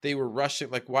they were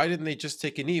rushing. Like, why didn't they just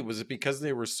take a knee? Was it because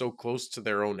they were so close to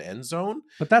their own end zone?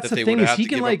 But that's the thing, is he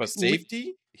can like a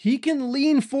safety. He can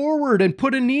lean forward and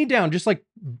put a knee down, just like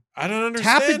I don't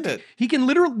understand it. He can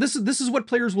literally. This is what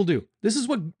players will do. This is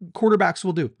what quarterbacks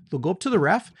will do. They'll go up to the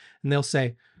ref and they'll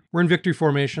say, "We're in victory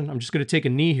formation. I'm just going to take a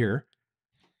knee here."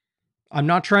 I'm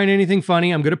not trying anything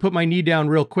funny. I'm going to put my knee down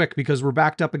real quick because we're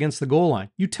backed up against the goal line.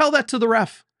 You tell that to the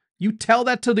ref. You tell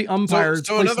that to the umpire.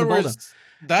 So in other words,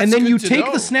 and that's then you good to take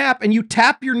know. the snap and you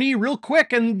tap your knee real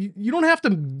quick, and you don't have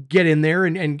to get in there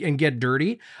and get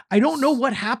dirty. I don't know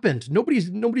what happened. Nobody's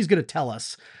going to tell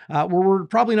us. We're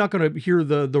probably not going to hear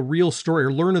the real story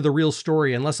or learn of the real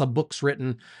story unless a book's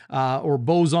written or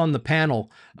Bo's on the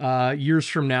panel years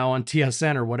from now on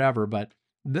TSN or whatever. But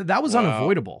that was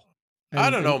unavoidable. I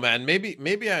don't know, man.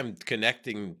 Maybe I'm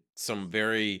connecting some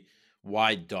very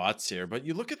wide dots here, but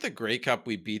you look at the Grey Cup,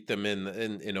 we beat them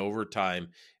in overtime,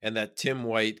 and that Tim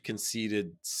White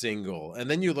conceded single, and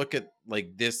then you look at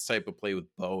like this type of play with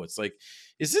Bo. It's like,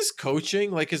 is this coaching?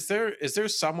 Like, is there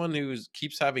someone who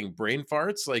keeps having brain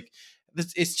farts? Like,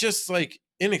 it's just like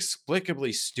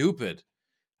inexplicably stupid.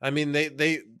 I mean,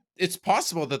 it's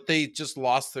possible that they just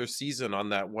lost their season on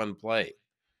that one play.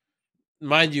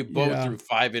 Mind you, Bo threw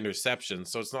 5 interceptions,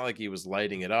 so it's not like he was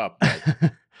lighting it up.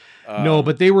 But, no,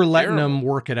 but they were letting him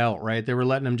work it out, right? They were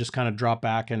letting him just kind of drop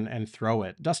back and throw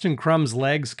it. Dustin Crum's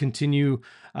legs continue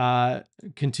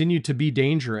to be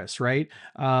dangerous, right?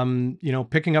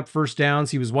 Picking up first downs.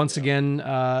 He was once again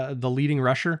the leading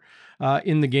rusher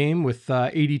in the game with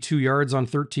 82 yards on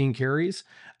 13 carries.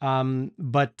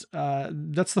 But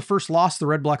that's the first loss the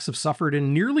Red Blacks have suffered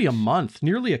in nearly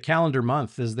a calendar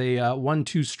month, as they won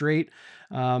 2 straight.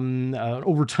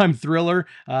 Overtime thriller,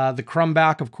 the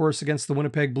comeback, of course, against the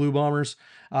Winnipeg Blue Bombers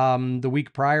the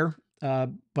week prior.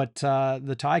 But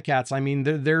the Ticats, I mean,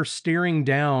 they're staring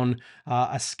down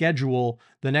a schedule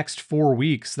the next 4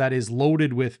 weeks that is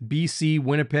loaded with BC,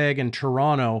 Winnipeg, and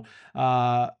Toronto.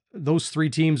 Those 3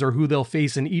 teams are who they'll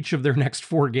face in each of their next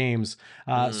 4 games.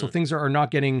 So things are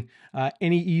not getting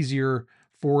any easier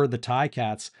for the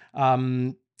Ticats.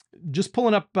 Just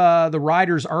pulling up the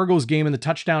Riders Argos game in the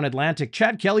Touchdown Atlantic.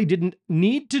 Chad Kelly didn't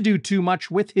need to do too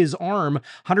much with his arm,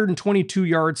 122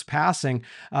 yards passing.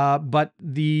 But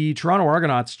the Toronto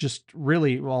Argonauts just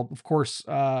really, well, of course,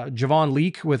 Javon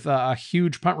Leake with a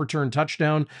huge punt return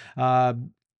touchdown.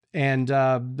 And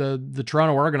the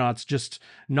Toronto Argonauts just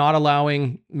not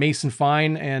allowing Mason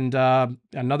Fine and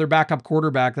another backup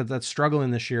quarterback that's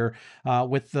struggling this year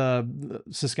with the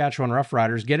Saskatchewan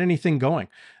Roughriders get anything going.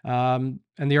 And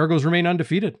the Argos remain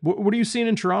undefeated. What are you seeing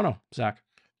in Toronto, Zach?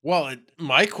 Well,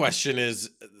 my question is,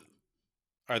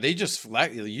 are they just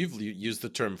you've used the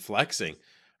term flexing.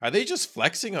 Are they just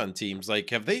flexing on teams? Like,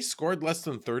 have they scored less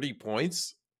than 30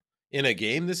 points in a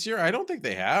game this year? I don't think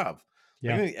they have.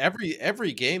 Yeah. Like,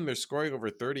 every game they're scoring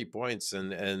over 30 points,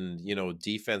 and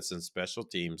defense and special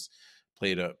teams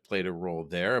played a role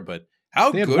there. But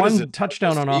how they had good one is it?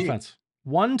 Touchdown on offense.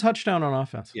 One touchdown on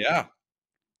offense. Yeah,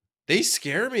 they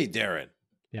scare me, Darren.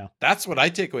 Yeah, that's what I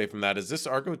take away from that. Is this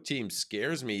Argo team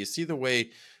scares me? You see the way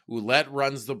Ouellette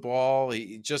runs the ball.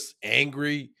 He's just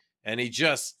angry, and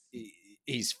he's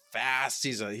fast.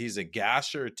 He's a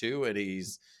gasher too, and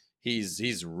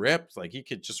he's ripped. Like, he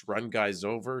could just run guys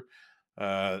over.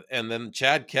 And then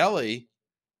Chad Kelly,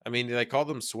 I mean, they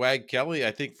called him Swag Kelly,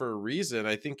 I think, for a reason.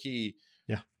 I think he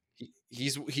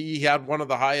had one of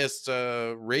the highest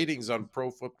ratings on Pro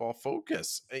Football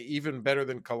Focus, even better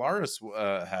than Kolaris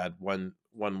had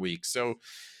one week. So,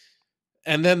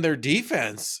 and then their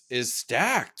defense is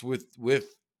stacked with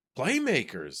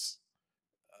playmakers.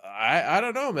 I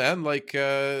don't know, man. Like,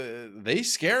 they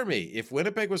scare me. If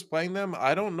Winnipeg was playing them,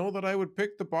 I don't know that I would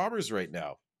pick the Bombers right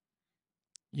now.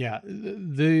 Yeah,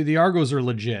 the Argos are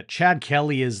legit. Chad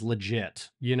Kelly is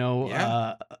legit.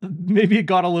 Maybe it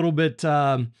got a little bit,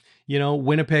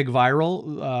 Winnipeg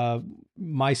viral.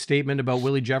 My statement about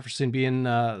Willie Jefferson being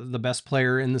the best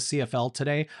player in the CFL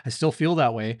today, I still feel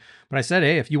that way. But I said,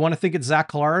 hey, if you want to think it's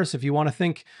Zach Kolaris, if you want to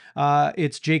think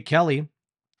it's Jake Kelly,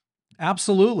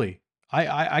 absolutely.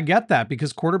 I get that,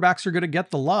 because quarterbacks are going to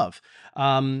get the love.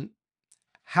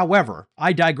 However,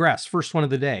 I digress. First one of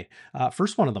the day,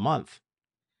 first one of the month.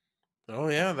 Oh,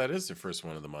 yeah, that is the first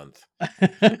one of the month.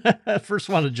 First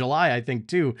one of July, I think,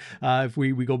 too, if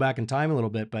we go back in time a little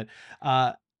bit. But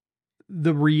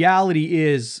the reality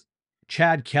is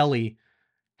Chad Kelly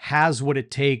has what it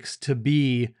takes to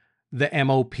be the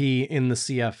MOP in the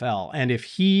CFL. And if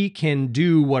he can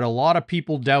do what a lot of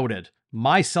people doubted,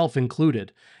 myself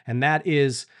included, and that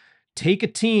is take a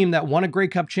team that won a Grey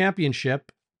Cup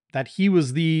championship, that he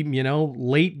was the,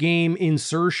 late game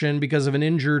insertion because of an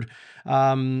injured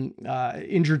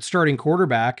starting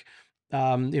quarterback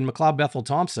in McLeod Bethel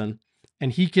Thompson,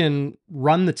 and he can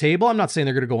run the table. I'm not saying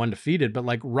they're going to go undefeated, but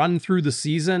like run through the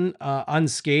season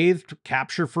unscathed,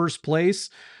 capture first place,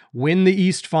 win the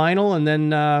East final, and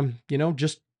then,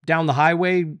 just down the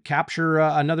highway, capture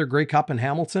another Grey Cup in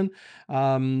Hamilton.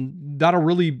 That'll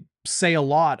really say a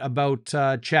lot about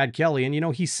Chad Kelly.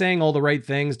 And, he's saying all the right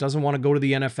things, doesn't want to go to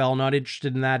the NFL, not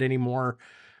interested in that anymore.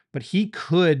 But he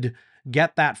could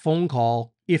get that phone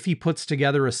call if he puts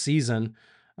together a season,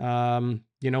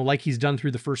 like he's done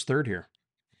through the first third here.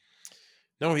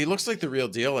 No, he looks like the real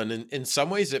deal. And in some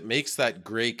ways, it makes that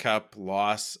Grey Cup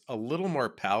loss a little more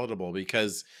palatable,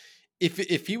 because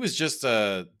if he was just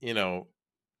an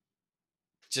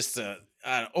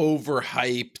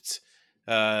overhyped,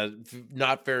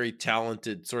 not very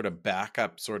talented sort of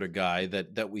backup sort of guy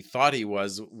that we thought he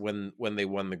was when they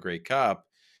won the Grey Cup,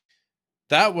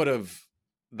 that would have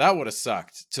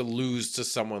sucked to lose to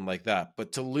someone like that.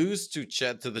 But to lose to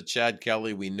the Chad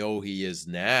Kelly we know he is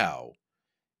now,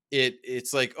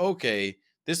 it's like, okay,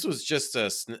 this was just a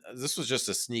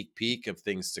sneak peek of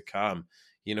things to come.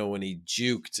 When he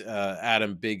juked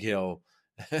Adam Bighill,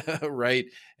 right?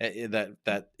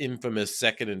 That infamous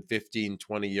 2nd and 15,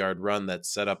 20-yard run that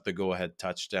set up the go-ahead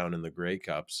touchdown in the Grey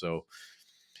Cup. So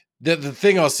the last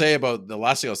thing I'll say about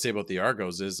the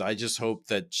Argos is I just hope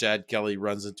that Chad Kelly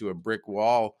runs into a brick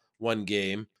wall one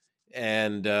game,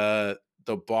 and the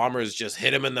Bombers just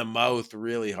hit him in the mouth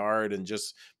really hard and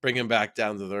just bring him back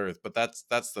down to the earth. But that's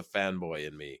the fanboy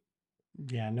in me.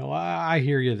 Yeah, no, I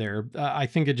hear you there. I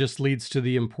think it just leads to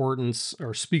the importance,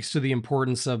 or speaks to the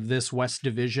importance, of this West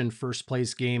Division first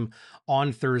place game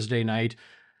on Thursday night.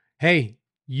 Hey,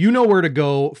 you know where to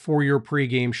go for your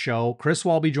pregame show. Chris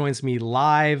Walby joins me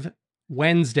live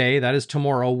Wednesday. That is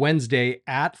tomorrow, Wednesday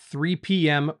at 3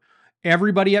 p.m.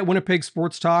 Everybody at Winnipeg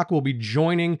Sports Talk will be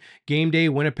joining Game Day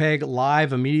Winnipeg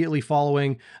live immediately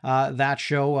following that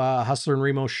show, Hustler and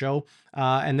Remo's show.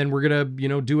 And then we're going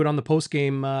to, do it on the post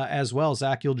game as well.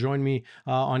 Zach, you'll join me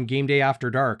on Game Day After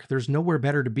Dark. There's nowhere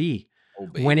better to be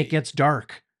when it gets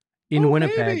dark in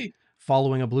Winnipeg. Baby.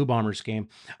 Following a Blue Bombers game.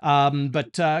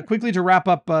 But quickly to wrap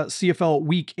up CFL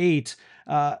Week 8,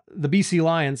 the BC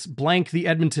Lions blank the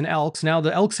Edmonton Elks. Now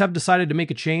the Elks have decided to make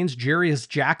a change. Jarius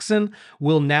Jackson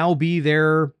will now be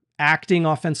their acting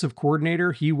offensive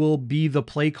coordinator. He will be the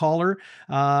play caller.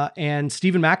 And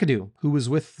Stephen McAdoo, who was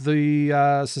with the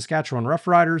Saskatchewan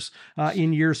Roughriders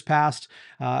in years past,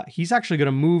 he's actually going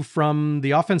to move from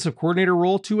the offensive coordinator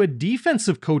role to a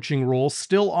defensive coaching role,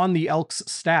 still on the Elks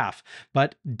staff.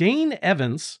 But Dane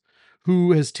Evans,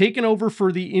 who has taken over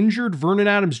for the injured Vernon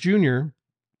Adams Jr.,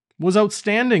 was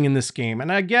outstanding in this game.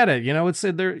 And I get it. It's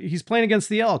there. He's playing against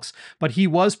the Elks, but he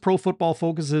was Pro Football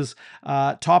Focus's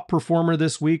top performer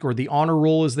this week, or the honor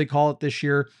roll as they call it this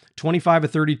year. 25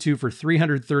 of 32 for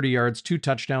 330 yards, 2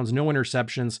 touchdowns, no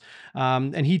interceptions.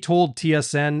 And he told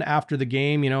TSN after the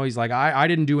game, he's like, I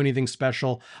didn't do anything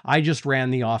special. I just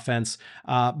ran the offense.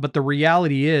 But the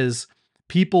reality is,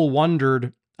 people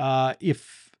wondered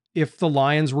if the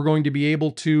Lions were going to be able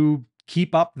to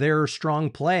keep up their strong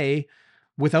play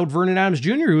without Vernon Adams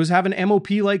Jr., who was having an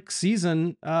MOP-like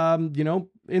season,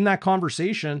 in that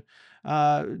conversation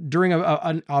during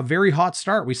a very hot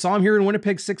start. We saw him here in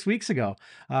Winnipeg 6 weeks ago.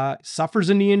 Suffers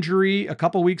a knee injury a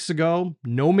couple weeks ago.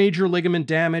 No major ligament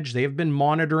damage. They have been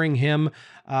monitoring him.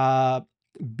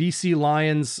 BC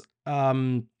Lions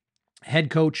head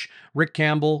coach Rick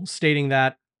Campbell stating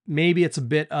that maybe it's a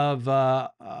bit of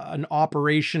an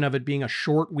operation of it being a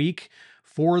short week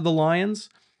for the Lions.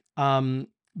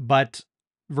 But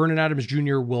Vernon Adams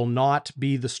Jr. will not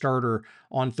be the starter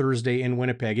on Thursday in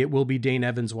Winnipeg. It will be Dane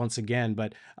Evans once again.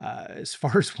 But as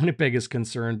far as Winnipeg is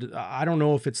concerned, I don't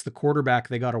know if it's the quarterback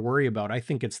they got to worry about. I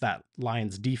think it's that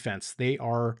Lions defense. They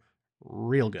are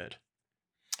real good.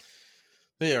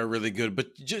 They are really good.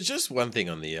 But just one thing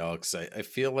on the Elks. I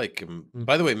feel like,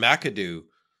 by the way, McAdoo,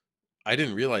 I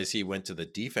didn't realize he went to the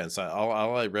defense.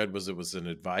 All I read was it was an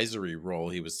advisory role.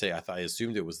 He was saying, I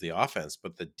assumed it was the offense,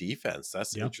 but the defense,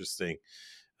 that's interesting.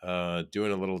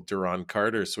 Doing a little Duron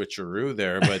Carter switcheroo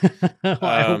there, but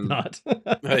I hope not.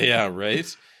 Yeah,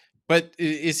 right. But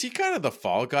is he kind of the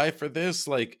fall guy for this?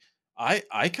 Like,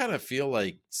 I kind of feel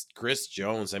like Chris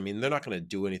Jones. I mean, they're not going to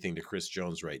do anything to Chris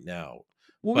Jones right now.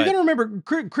 Well, we got to remember,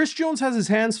 Chris Jones has his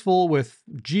hands full with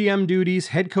GM duties,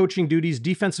 head coaching duties,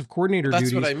 defensive coordinator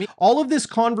duties. That's what I mean. All of this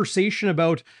conversation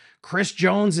about Chris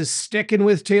Jones is sticking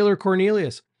with Taylor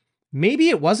Cornelius. Maybe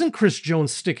it wasn't Chris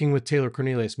Jones sticking with Taylor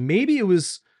Cornelius. Maybe it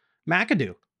was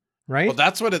McAdoo, right? Well,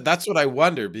 that's what I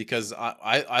wonder, because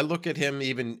I look at him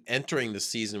even entering the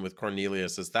season with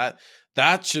Cornelius as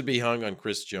that should be hung on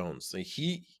Chris Jones. Like,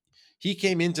 he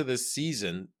came into this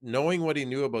season knowing what he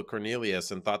knew about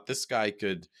Cornelius and thought this guy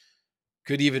could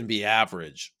even be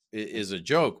average, is a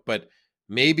joke. But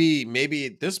maybe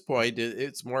at this point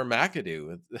it's more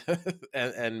McAdoo,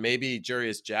 and maybe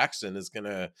Jarius Jackson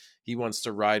he wants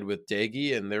to ride with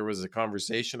Daggy, and there was a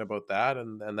conversation about that,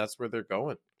 and that's where they're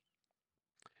going.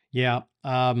 Yeah.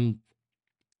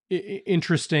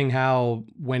 Interesting how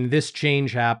when this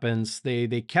change happens,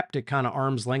 they kept it kind of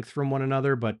arm's length from one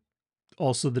another, but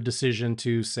also the decision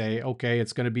to say, okay,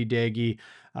 it's going to be Daggy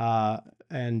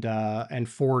and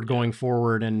Ford going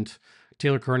forward, and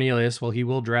Taylor Cornelius. Well, he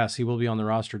will dress. He will be on the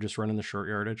roster, just running the short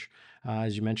yardage,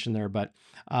 as you mentioned there. But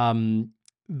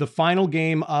the final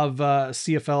game of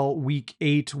CFL Week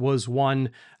 8 was one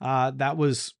that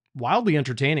was wildly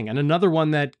entertaining, and another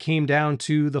one that came down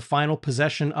to the final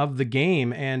possession of the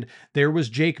game. And there was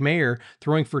Jake Mayer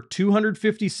throwing for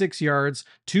 256 yards,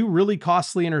 2 really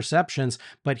costly interceptions,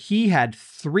 but he had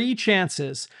 3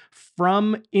 chances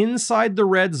from inside the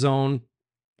red zone.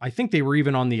 I think they were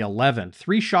even on the 11,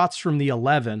 3 shots from the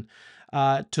 11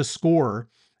 to score,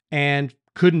 and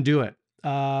couldn't do it.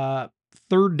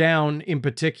 Third down in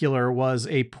particular was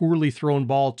a poorly thrown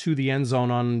ball to the end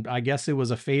zone on, I guess it was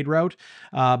a fade route.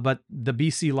 But the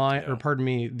BC line, or pardon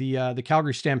me, the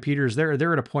Calgary Stampeders, they're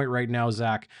at a point right now,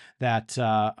 Zach, that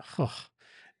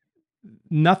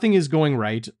nothing is going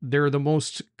right. They're the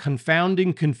most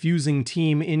confounding, confusing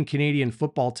team in Canadian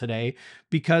football today,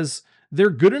 because they're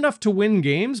good enough to win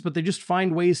games, but they just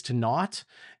find ways to not.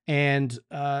 And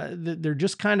they're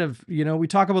just kind of, we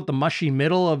talk about the mushy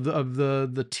middle of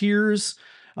the tiers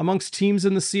amongst teams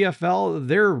in the CFL.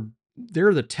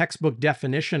 They're the textbook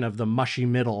definition of the mushy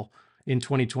middle in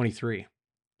 2023.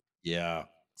 Yeah,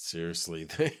 seriously.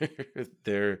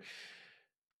 They're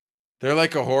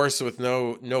like a horse with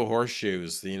no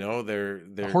horseshoes, they're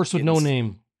A horse with no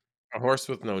name. A horse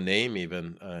with no name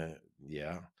even.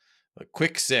 Yeah. A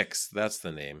Quick Six, that's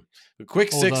the name. The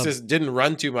Quick Six didn't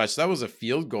run too much. That was a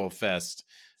field goal fest.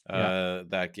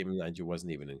 That game, it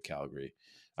wasn't even in Calgary.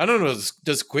 I don't know.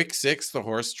 Does Quick Six, the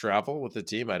horse, travel with the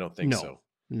team? I don't think so.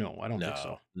 No, I don't think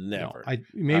so. Never. No,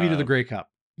 maybe to the Grey Cup.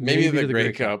 Maybe the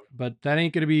Grey Cup. But that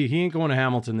ain't going to be, he ain't going to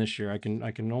Hamilton this year. I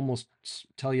can almost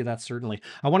tell you that certainly.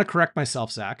 I want to correct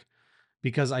myself, Zach,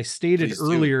 because I stated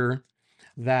earlier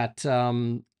that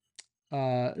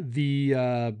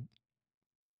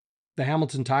the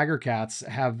Hamilton Tiger Cats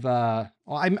have,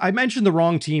 I mentioned the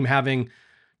wrong team having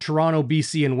Toronto,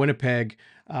 BC, and Winnipeg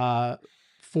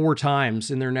 4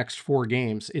 times in their next 4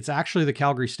 games. It's actually the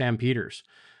Calgary Stampeders.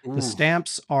 Ooh. The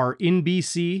Stamps are in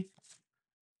BC.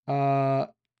 They're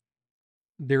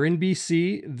in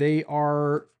BC. They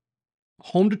are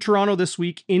home to Toronto this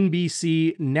week, in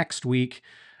BC next week.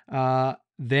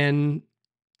 Then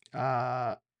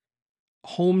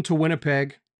home to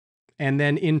Winnipeg, and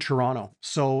then in Toronto.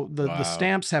 So the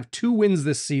Stamps have 2 wins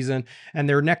this season, and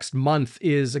their next month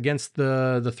is against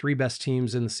the 3 best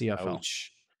teams in the CFL.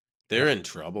 Ouch. They're in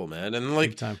trouble, man. And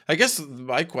I guess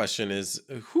my question is,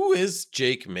 who is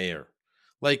Jake Mayer?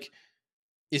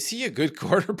 Is he a good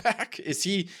quarterback? Is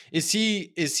he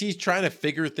trying to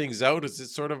figure things out? Is it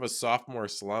sort of a sophomore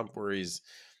slump where is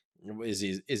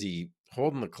he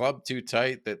holding the club too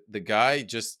tight? That the guy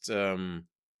just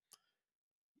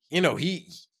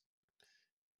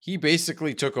he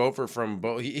basically took over from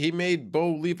Bo. He made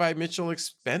Bo Levi Mitchell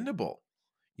expendable.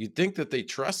 You'd think that they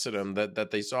trusted him, that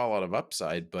they saw a lot of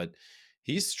upside, but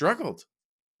he's struggled.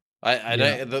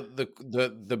 The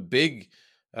big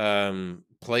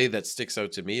play that sticks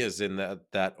out to me is in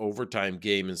that overtime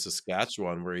game in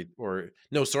Saskatchewan it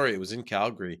was in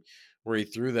Calgary, where he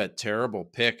threw that terrible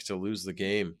pick to lose the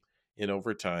game in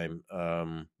overtime.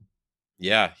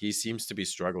 He seems to be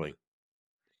struggling.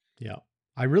 Yeah.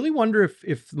 I really wonder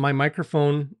if my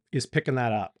microphone is picking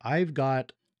that up. I've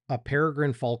got a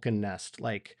peregrine falcon nest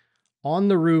on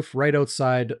the roof right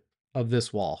outside of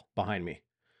this wall behind me.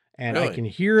 And really? I can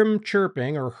hear him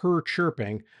chirping, or her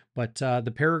chirping, but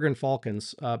the peregrine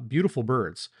falcons, beautiful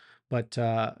birds. But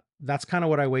that's kind of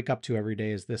what I wake up to every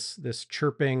day, is this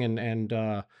chirping and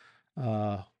I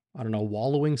don't know,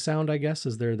 wallowing sound, I guess,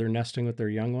 as they're nesting with their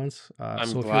young ones. So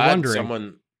if you're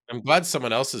wondering, I'm glad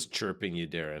someone else is chirping you,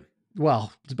 Darren.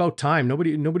 Well, it's about time.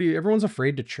 Nobody, everyone's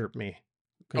afraid to chirp me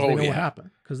because they know what happened.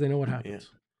 Because they know what happens.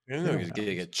 Yeah. You're going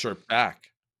to get chirped back.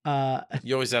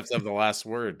 You always have to have the last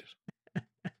word.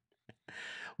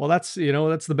 Well, that's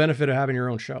the benefit of having your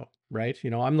own show, right?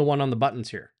 I'm the one on the buttons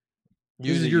here.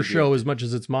 This is your show as much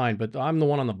as it's mine, but I'm the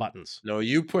one on the buttons. No,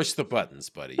 you push the buttons,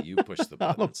 buddy. You push the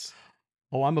buttons.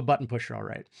 I'm a button pusher, all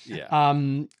right. Yeah.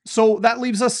 So that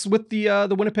leaves us with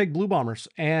the Winnipeg Blue Bombers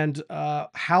and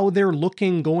how they're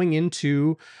looking going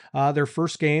into their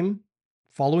first game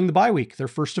following the bye week, their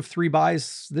first of 3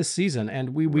 byes this season.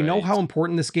 And we know how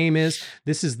important this game is.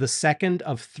 This is the second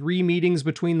of 3 meetings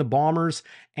between the Bombers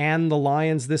and the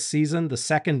Lions this season, the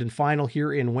second and final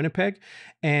here in Winnipeg.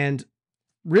 And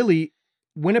really,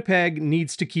 Winnipeg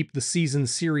needs to keep the season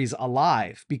series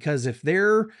alive, because if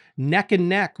they're neck and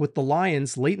neck with the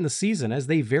Lions late in the season, as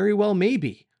they very well may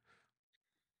be,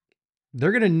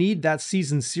 they're going to need that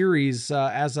season series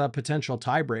as a potential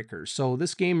tiebreaker. So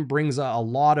this game brings a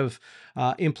lot of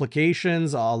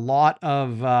implications, a lot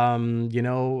of,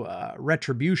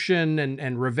 retribution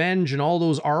and revenge and all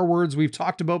those R words we've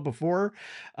talked about before.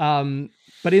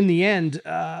 But in the end,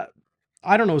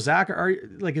 I don't know, Zach,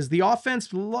 is the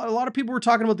offense, a lot of people were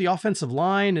talking about the offensive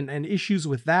line and issues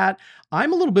with that.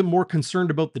 I'm a little bit more concerned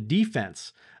about the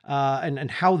defense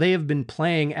and how they have been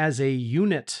playing as a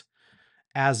unit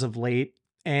as of late.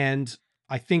 And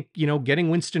I think, getting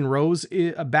Winston Rose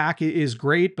back is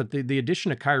great, but the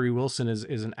addition of Kyrie Wilson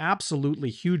is an absolutely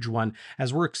huge one,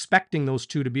 as we're expecting those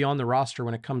two to be on the roster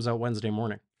when it comes out Wednesday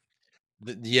morning.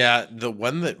 The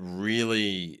one that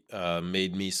really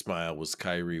made me smile was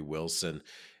Kyrie Wilson,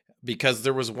 because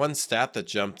there was one stat that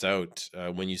jumped out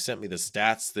when you sent me the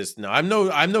stats.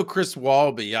 I'm no Chris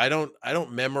Walby. I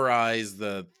don't memorize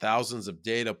the thousands of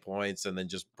data points and then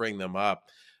just bring them up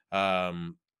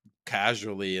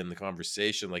casually in the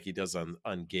conversation like he does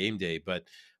on game day. But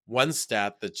one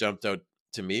stat that jumped out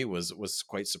to me was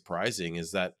quite surprising,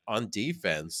 is that on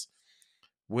defense,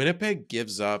 Winnipeg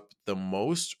gives up the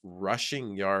most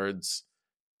rushing yards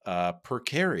per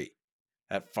carry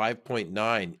at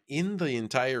 5.9 in the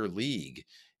entire league.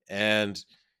 And,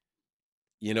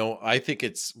 I think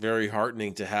it's very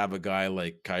heartening to have a guy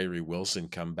like Kyrie Wilson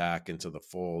come back into the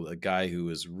fold, a guy who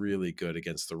is really good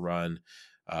against the run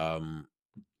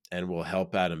and will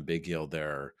help Adam Bighill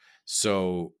there.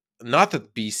 So, not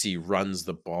that BC runs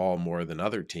the ball more than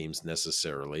other teams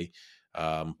necessarily,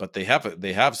 but they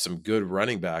have some good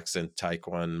running backs in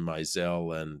Taekwon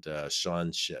Mizell and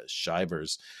Sean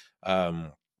Shivers.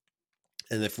 And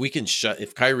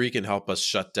if Kyrie can help us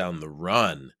shut down the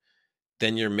run,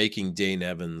 then you're making Dane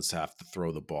Evans have to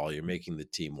throw the ball. You're making the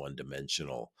team one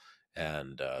dimensional.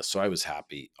 And so I was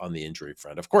happy on the injury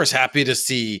front. Of course, happy to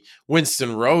see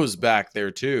Winston Rose back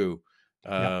there too.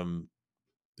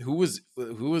 Who was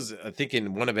I think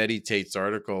in one of Eddie Tate's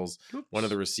articles, one of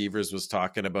the receivers was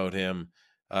talking about him.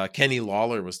 Kenny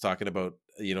Lawler was talking about,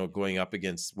 going up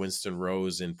against Winston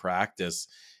Rose in practice.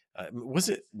 Was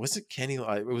it Kenny?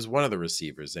 It was one of the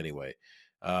receivers anyway,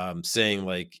 saying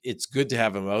like it's good to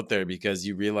have him out there because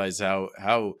you realize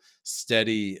how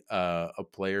steady a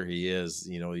player he is.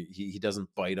 He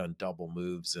doesn't bite on double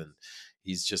moves, and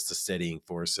he's just a steadying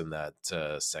force in that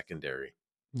secondary.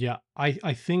 Yeah,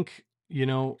 I think,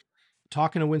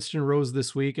 talking to Winston Rose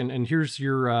this week, and here's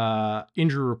your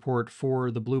injury report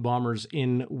for the Blue Bombers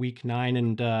in week 9,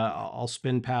 and I'll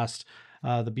spin past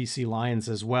the BC Lions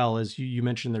as well. As you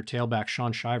mentioned, their tailback,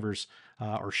 Sean Shivers,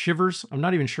 or Shivers. I'm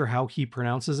not even sure how he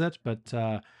pronounces it, but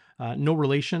no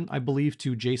relation, I believe,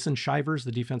 to Jason Shivers,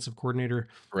 the defensive coordinator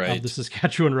of the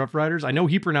Saskatchewan Roughriders. I know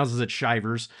he pronounces it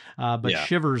Shivers, but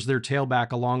Shivers, their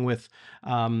tailback, along with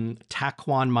Taekwon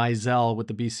Mizell with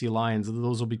the BC Lions.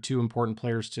 Those will be two important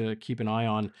players to keep an eye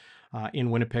on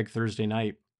in Winnipeg Thursday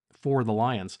night for the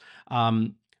Lions.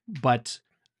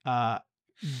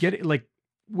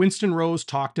 Winston Rose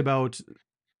talked about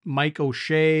Mike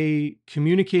O'Shea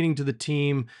communicating to the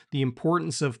team the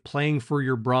importance of playing for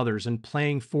your brothers and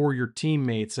playing for your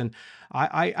teammates. And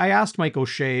I asked Mike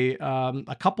O'Shea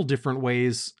a couple different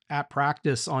ways at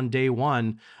practice on day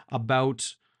one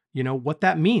about, what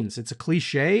that means. It's a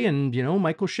cliche. And,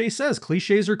 Mike O'Shea says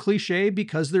cliches are cliche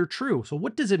because they're true. So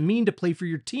what does it mean to play for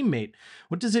your teammate?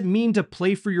 What does it mean to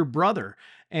play for your brother?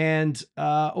 And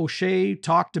O'Shea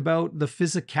talked about the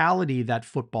physicality that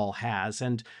football has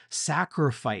and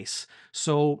sacrifice.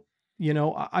 So,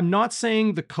 I'm not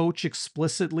saying the coach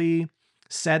explicitly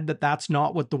said that that's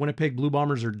not what the Winnipeg Blue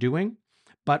Bombers are doing.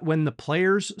 But when the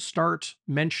players start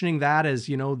mentioning that as,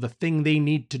 the thing they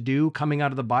need to do coming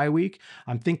out of the bye week,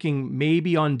 I'm thinking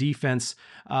maybe on defense,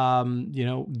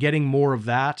 getting more of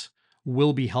that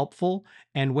will be helpful.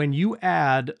 And when you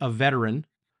add a veteran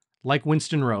like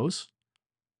Winston Rose,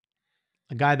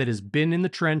 a guy that has been in the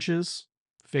trenches,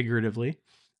 figuratively,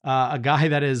 a guy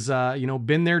that has,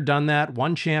 been there, done that,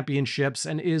 won championships,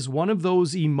 and is one of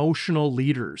those emotional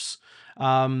leaders.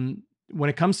 When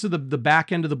it comes to the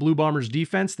back end of the Blue Bombers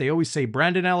defense, they always say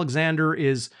Brandon Alexander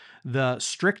is the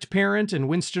strict parent and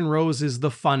Winston Rose is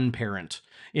the fun parent.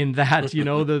 In that,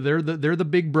 they're the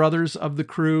big brothers of the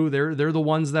crew. They're the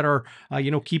ones that are,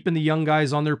 keeping the young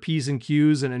guys on their P's and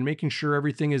Q's and making sure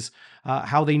everything is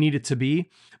how they need it to be.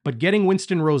 But getting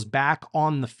Winston Rose back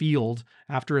on the field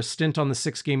after a stint on the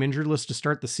 6-game injured list to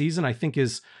start the season, I think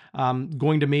is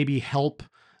going to maybe help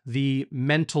the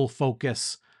mental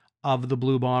focus of the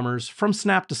Blue Bombers from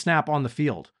snap to snap on the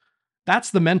field.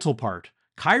 That's the mental part.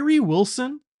 Kyrie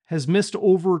Wilson has missed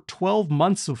over 12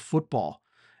 months of football.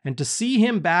 And to see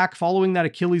him back following that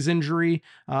Achilles injury,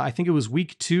 I think it was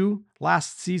week 2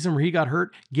 last season where he got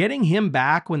hurt, getting him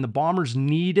back when the Bombers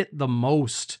need it the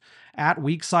most at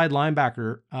weak side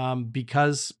linebacker,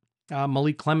 because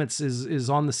Malik Clements is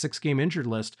on the 6-game injured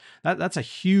list. That's a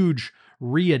huge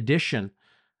re-addition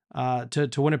to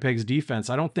Winnipeg's defense.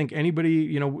 I don't think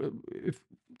anybody, if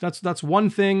that's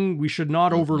one thing we should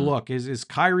not overlook is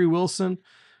Kyrie Wilson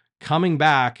coming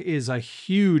back is a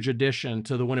huge addition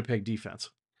to the Winnipeg defense.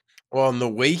 Well, and the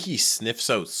way he sniffs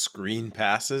out screen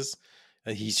passes,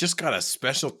 he's just got a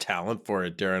special talent for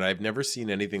it, Darren. I've never seen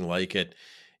anything like it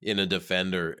in a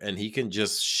defender, and he can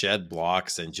just shed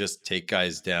blocks and just take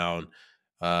guys down.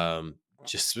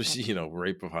 Just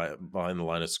right behind the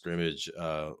line of scrimmage.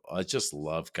 I just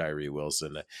love Kyrie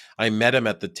Wilson. I met him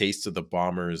at the Taste of the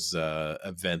Bombers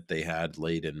event they had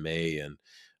late in May, and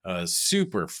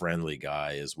super friendly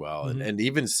guy as well. And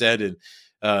even said in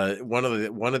one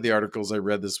of the articles I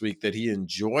read this week that he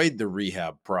enjoyed the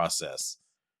rehab process.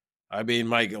 I mean,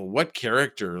 Michael, what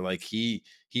character? Like he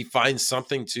finds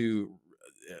something to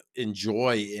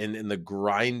enjoy in the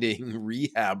grinding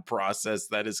rehab process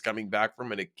that is coming back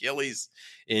from an Achilles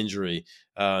injury.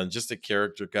 Just a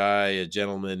character guy, a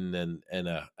gentleman, and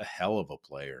a hell of a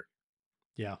player.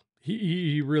 Yeah,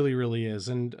 he really, really is.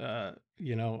 And,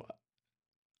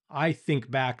 I think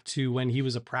back to when he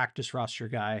was a practice roster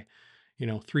guy,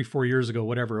 3-4 years ago,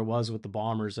 whatever it was with the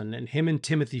Bombers, and him and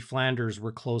Timothy Flanders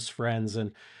were close friends.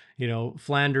 And,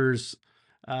 Flanders,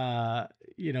 kind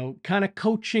of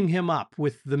coaching him up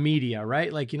with the media,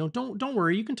 right? Like, don't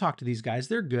worry, you can talk to these guys.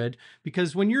 They're good.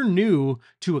 Because when you're new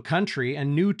to a country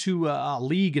and new to a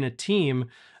league and a team,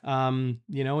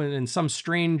 and some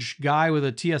strange guy with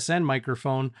a TSN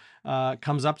microphone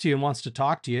comes up to you and wants to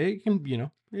talk to you, it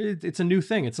can, it's a new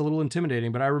thing. It's a little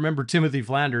intimidating, but I remember Timothy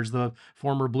Flanders, the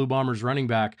former Blue Bombers running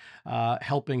back,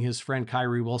 helping his friend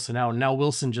Kyrie Wilson out. And now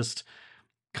Wilson just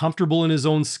comfortable in his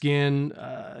own skin.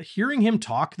 Hearing him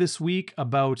talk this week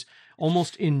about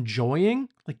almost enjoying,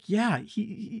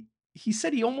 he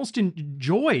said he almost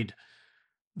enjoyed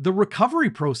the recovery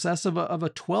process of a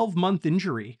 12-month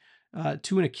injury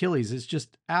to an Achilles. Is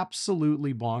just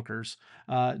absolutely bonkers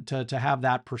to have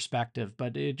that perspective.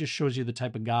 But it just shows you the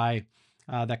type of guy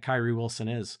that Kyrie Wilson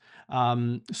is.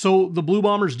 So the Blue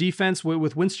Bombers defense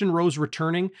with Winston Rose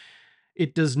returning,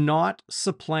 it does not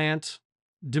supplant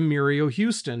Demerio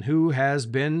Houston, who has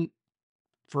been,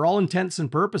 for all intents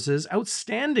and purposes,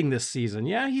 outstanding this season.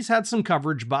 Yeah, he's had some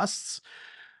coverage busts,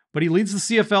 but he leads the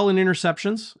CFL in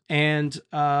interceptions and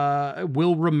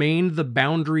will remain the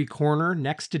boundary corner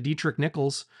next to Dietrich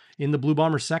Nichols in the Blue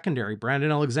Bombers secondary.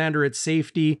 Brandon Alexander at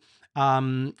safety.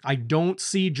 I don't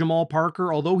see Jamal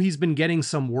Parker, although he's been getting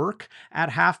some work at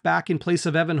halfback in place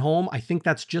of Evan Holm. I think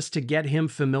that's just to get him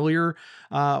familiar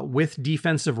with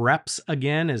defensive reps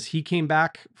again, as he came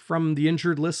back from the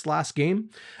injured list last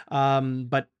game.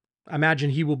 But I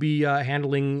imagine he will be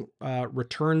handling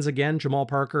returns again. Jamal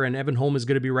Parker, and Evan Holm is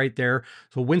going to be right there.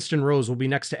 So Winston Rose will be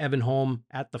next to Evan Holm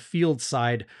at the field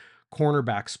side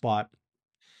cornerback spot.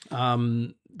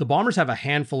 The Bombers have a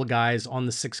handful of guys on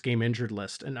the 6-game injured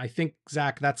list. And I think,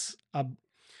 Zach, that's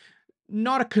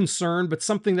not a concern, but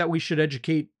something that we should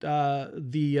educate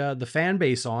the fan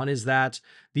base on, is that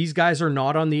these guys are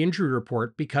not on the injury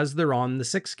report because they're on the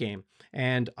 6-game.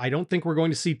 And I don't think we're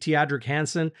going to see Teodric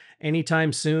Hansen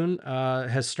anytime soon.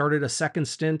 Has started a second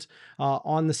stint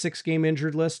on the 6-game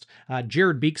injured list.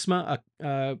 Jared Beeksma,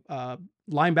 a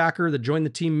linebacker that joined the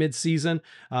team mid-season,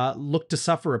 looked to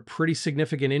suffer a pretty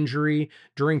significant injury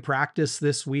during practice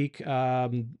this week.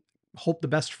 Hope the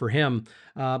best for him.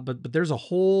 But there's a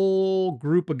whole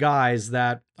group of guys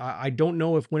that I don't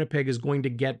know if Winnipeg is going to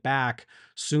get back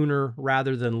sooner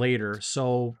rather than later.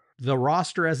 So the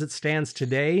roster as it stands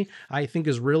today, I think,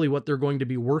 is really what they're going to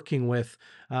be working with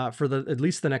for at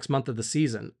least the next month of the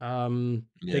season.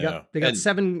 They got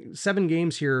seven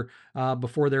games here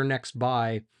before their next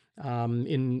bye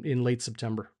in late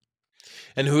September.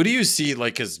 And who do you see,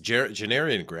 like, because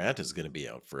Janarian Grant is going to be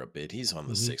out for a bit. He's on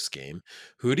the 6th game.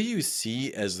 Who do you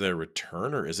see as their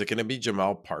returner? Is it going to be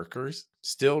Jamal Parker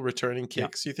still returning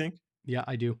kicks, you think? Yeah,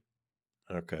 I do.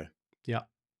 Okay. Yeah.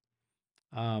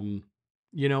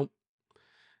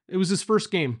 It was his first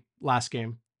game last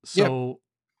game. So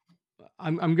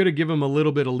I'm going to give him a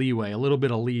little bit of leeway, a little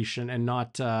bit of leash, and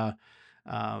not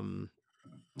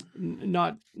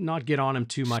get on him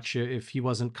too much if he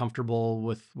wasn't comfortable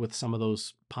with some of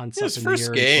those punts. His up in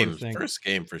first the air game, sort of thing. First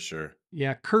game for sure.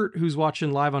 Yeah, Kurt, who's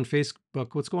watching live on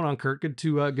Facebook. What's going on, Kurt? Good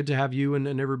to have you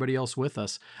and everybody else with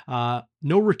us.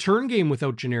 No return game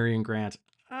without Janarian Grant.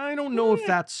 I don't know if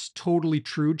that's totally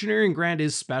true. Janarian Grant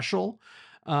is special,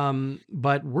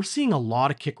 but we're seeing a lot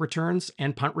of kick returns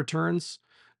and punt returns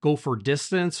go for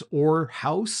distance or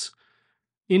house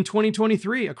in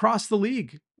 2023 across the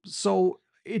league. So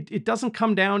it doesn't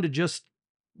come down to just,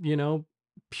 you know,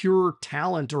 pure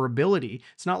talent or ability.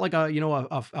 It's not like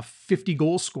a 50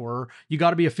 goal scorer. You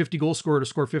got to be a 50 goal scorer to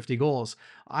score 50 goals.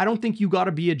 I don't think you got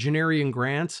to be a Janarian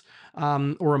Grant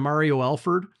or a Mario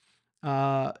Alford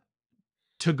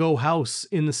to go house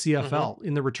in the CFL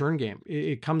in the return game.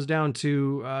 It comes down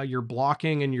to your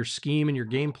blocking and your scheme and your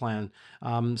game plan.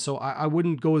 So I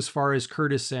wouldn't go as far as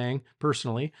Kurt is saying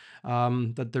personally,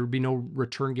 that there'd be no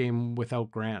return game without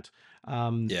Grant.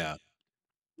 Yeah.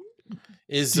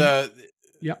 Is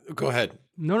yeah. Go ahead.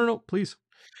 No, please.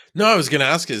 No, I was going to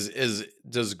ask is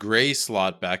does Gray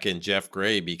slot back in, Jeff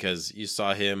Gray, because you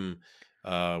saw him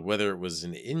whether it was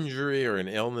an injury or an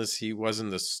illness, he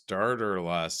wasn't the starter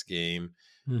last game.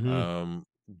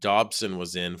 Dobson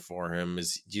was in for him.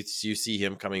 Do you see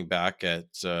him coming back at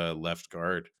left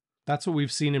guard? That's what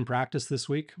we've seen in practice this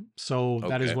week. So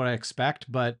that is what I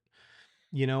expect. But,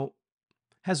 you know,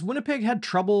 has Winnipeg had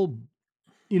trouble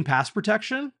in pass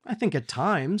protection? I think at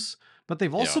times, but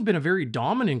they've also been a very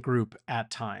dominant group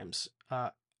at times.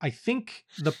 I think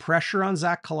the pressure on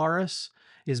Zach Collaros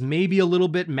is maybe a little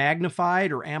bit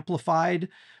magnified or amplified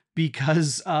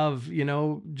because of, you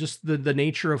know, just the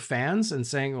nature of fans and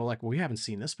saying, well, like, we haven't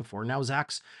seen this before. Now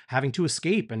Zach's having to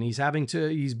escape and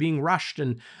he's being rushed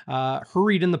and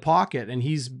hurried in the pocket, and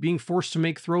he's being forced to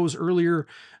make throws earlier,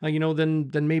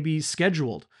 than maybe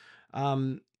scheduled.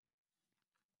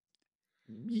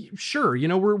 Sure, you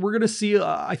know, we're going to see,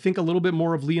 I think, a little bit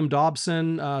more of Liam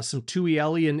Dobson, some Tui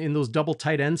Ellie in those double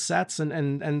tight end sets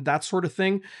and that sort of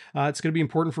thing. It's going to be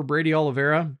important for Brady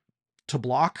Oliveira to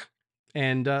block,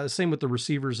 and same with the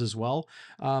receivers as well.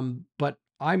 But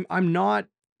I'm not.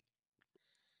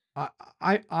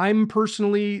 I'm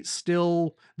personally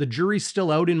still, the jury's still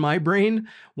out in my brain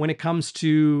when it comes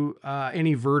to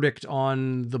any verdict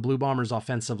on the Blue Bombers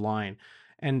offensive line.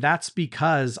 And that's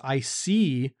because I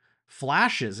see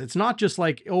flashes. It's not just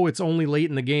like, oh, it's only late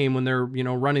in the game when they're, you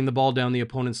know, running the ball down the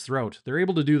opponent's throat. They're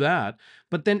able to do that.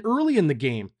 But then early in the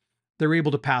game, they're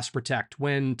able to pass protect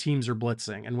when teams are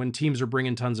blitzing and when teams are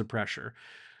bringing tons of pressure.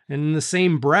 And in the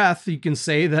same breath, you can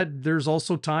say that there's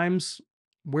also times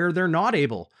where they're not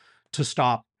able to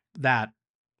stop that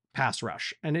pass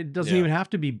rush. And it doesn't even have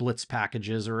to be blitz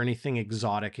packages or anything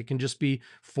exotic. It can just be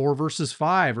 4 versus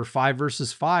 5 or 5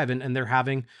 versus 5. And they're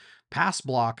having pass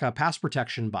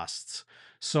protection busts.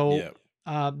 So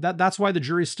that's why the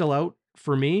jury's still out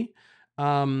for me.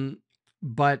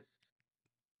 But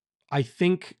I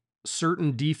think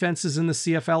certain defenses in the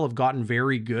CFL have gotten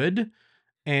very good,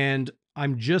 and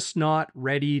I'm just not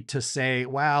ready to say,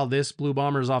 wow, this Blue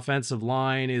Bombers offensive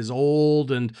line is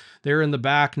old and they're in the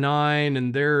back 9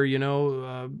 and they're,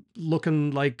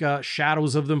 looking like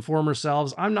shadows of them former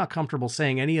selves. I'm not comfortable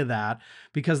saying any of that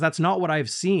because that's not what I've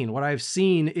seen. What I've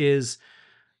seen is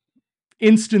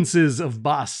instances of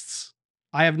busts.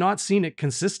 I have not seen it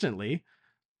consistently,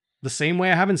 the same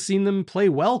way I haven't seen them play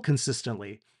well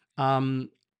consistently.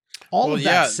 All of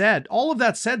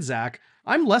that said, Zach,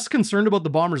 I'm less concerned about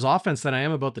the Bombers offense than I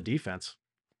am about the defense.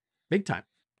 Big time.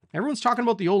 Everyone's talking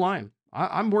about the O-line.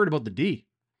 I'm worried about the D.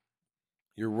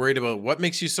 You're worried about, what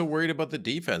makes you so worried about the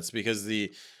defense? Because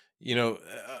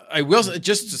I will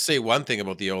just to say one thing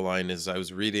about the O-line is I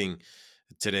was reading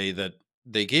today that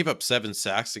they gave up 7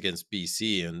 sacks against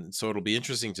BC. And so it'll be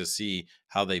interesting to see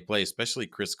how they play, especially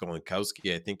Chris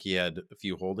Golinkowski. I think he had a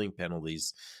few holding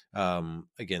penalties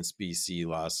against BC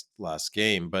last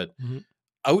game, but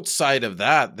outside of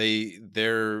that,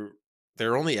 they're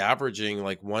only averaging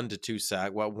like 1 to 2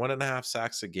 sacks, 1.5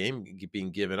 sacks a game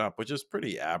being given up, which is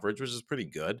pretty average, which is pretty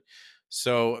good.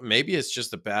 So maybe it's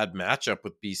just a bad matchup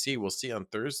with BC. We'll see on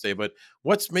Thursday. But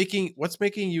what's making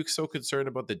you so concerned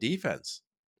about the defense?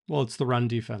 Well, it's the run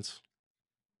defense.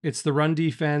 It's the run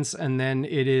defense, and then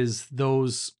it is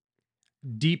those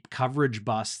deep coverage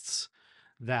busts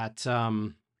that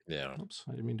oops,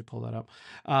 I didn't mean to pull that up.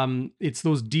 It's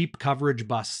those deep coverage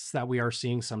busts that we are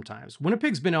seeing sometimes.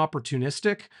 Winnipeg's been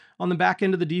opportunistic on the back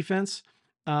end of the defense.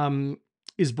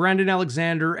 Is Brandon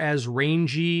Alexander as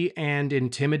rangy and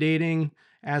intimidating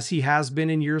as he has been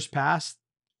in years past?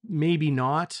 Maybe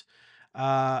not.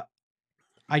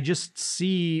 I just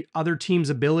see other teams'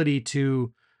 ability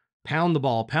to pound the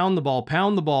ball,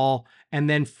 and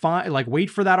then wait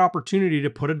for that opportunity to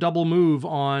put a double move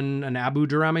on an Abu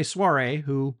Durame Soare,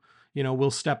 who,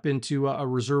 will step into a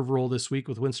reserve role this week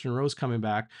with Winston Rose coming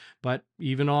back. But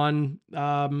even on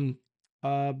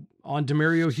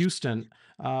Demario Houston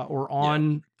or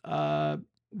on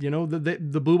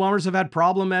the Blue Bombers have had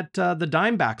problem at the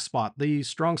dime back spot, the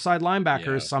strong side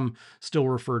linebacker, as some still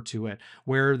refer to it,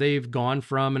 where they've gone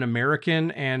from an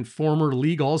American and former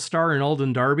league all-star in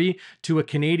Alden Darby to a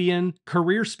Canadian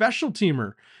career special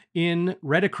teamer in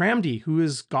Reda Cramdy, who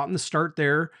has gotten the start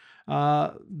there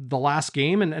the last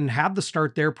game and had the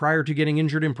start there prior to getting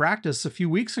injured in practice a few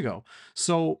weeks ago.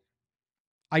 So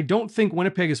I don't think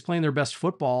Winnipeg is playing their best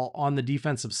football on the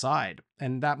defensive side,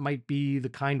 and that might be the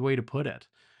kind way to put it.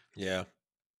 Yeah.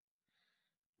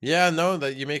 Yeah, no,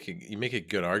 that you make a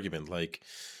good argument. Like,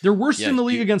 they're worst in the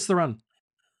league against the run.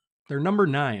 They're number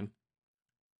 9.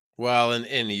 Well,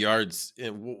 in yards,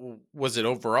 was it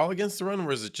overall against the run, or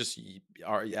was it just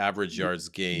our average yards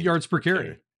gained? Yards per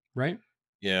carry, right?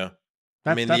 Yeah.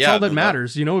 That's all that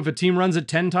matters. If a team runs it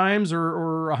 10 times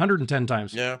or 110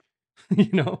 times. Yeah.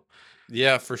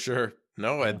 Yeah, for sure.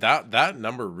 No, that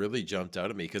number really jumped out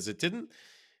at me because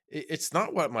it's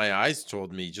not what my eyes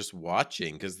told me just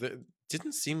watching, because it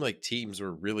didn't seem like teams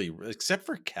were really, except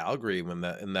for Calgary, when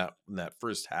in that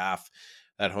first half,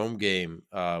 that home game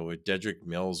where Dedrick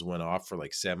Mills went off for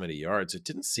like 70 yards. It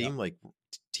didn't seem like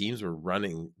teams were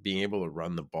being able to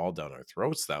run the ball down our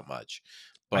throats that much.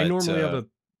 But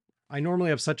I normally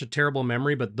have such a terrible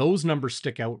memory, but those numbers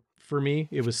stick out for me.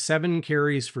 It was 7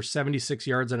 carries for 76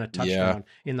 yards and a touchdown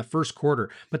in the first quarter,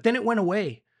 but then it went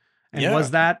away. And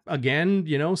was that, again,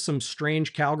 some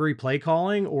strange Calgary play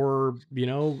calling or,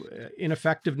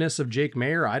 ineffectiveness of Jake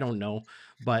Mayer? I don't know,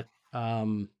 but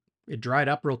it dried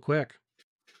up real quick.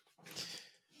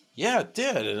 Yeah, it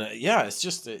did. And it's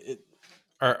just,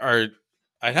 I'd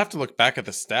have to look back at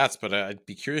the stats, but I'd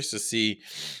be curious to see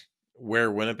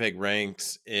where Winnipeg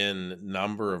ranks in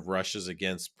number of rushes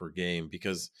against per game,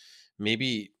 because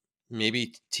maybe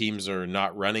teams are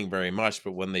not running very much,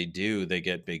 but when they do, they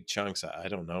get big chunks. I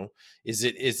don't know.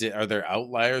 Are there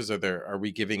outliers? Are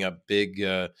we giving up big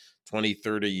 20,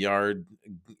 30 yard,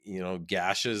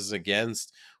 gashes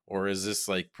against, or is this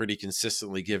like pretty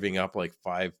consistently giving up like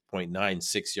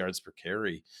 5.96 yards per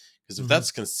carry? Because if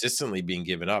that's consistently being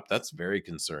given up, that's very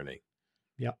concerning.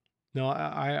 Yep. No,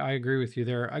 I agree with you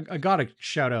there. I got to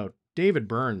shout out David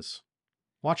Burns,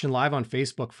 watching live on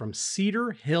Facebook from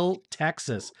Cedar Hill,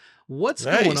 Texas. What's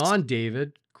going on,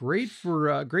 David? Great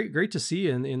to see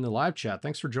you in the live chat.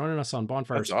 Thanks for joining us on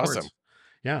Bonfire Sports. Awesome.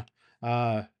 Yeah.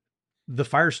 The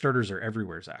fire starters are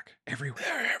everywhere, Zach. Everywhere.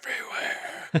 They're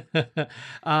everywhere.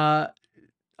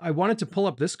 I wanted to pull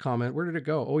up this comment. Where did it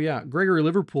go? Oh yeah. Gregory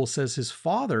Liverpool says his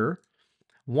father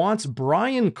wants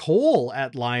Brian Cole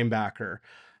at linebacker.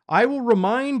 I will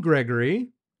remind Gregory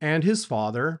and his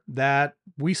father that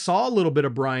we saw a little bit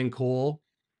of Brian Cole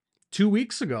 2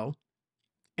 weeks ago.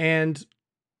 And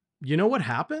you know what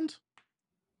happened?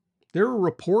 There were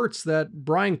reports that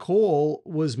Brian Cole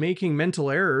was making mental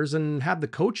errors and had the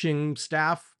coaching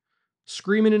staff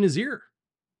screaming in his ear.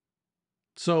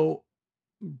 So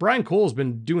Brian Cole's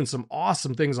been doing some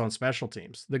awesome things on special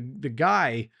teams. The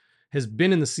guy has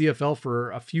been in the CFL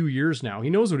for a few years now. He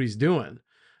knows what he's doing.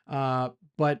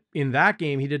 But in that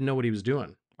game, he didn't know what he was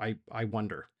doing. I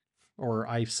wonder, or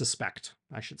I suspect,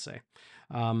 I should say.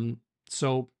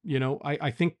 So,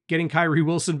 I think getting Kyrie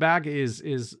Wilson back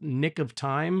is nick of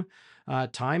timing.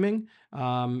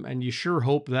 And you sure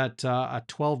hope that a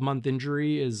 12-month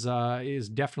injury is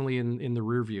definitely in the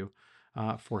rear view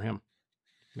for him.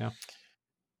 Yeah.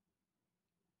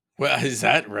 Well, is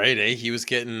that right? He was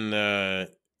getting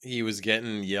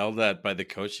yelled at by the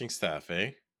coaching staff,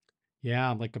 eh?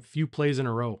 Yeah, like a few plays in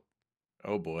a row.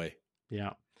 Oh boy.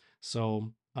 Yeah.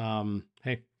 So,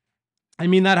 hey, I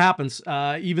mean, that happens.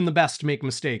 Even the best make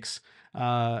mistakes.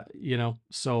 So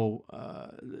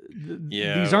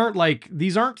these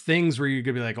aren't things where you're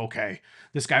gonna be like, okay,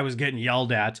 this guy was getting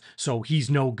yelled at, so he's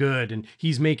no good and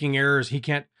he's making errors. He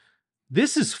can't.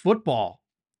 This is football.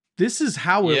 This is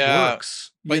how it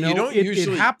works. But you don't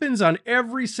usually. It happens on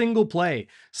every single play.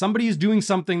 Somebody is doing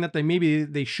something that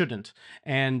they shouldn't,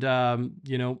 and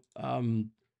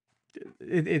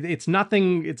it's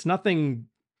nothing. It's nothing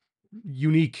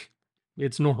unique.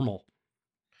 It's normal.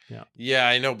 Yeah. Yeah,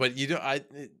 I know, but I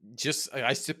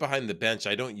sit behind the bench.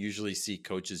 I don't usually see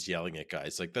coaches yelling at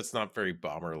guys. Like, that's not very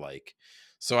Bomber like.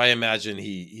 So I imagine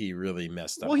he really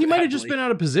messed up. Well, he might have just been out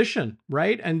of position,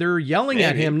 right? And they're yelling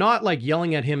at him, not like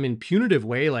yelling at him in punitive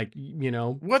way, like,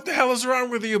 what the hell is wrong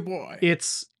with you, boy?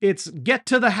 It's get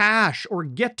to the hash or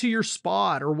get to your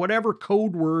spot or whatever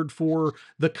code word for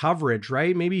the coverage,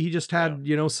 right? Maybe he just had,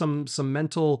 some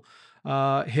mental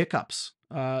hiccups.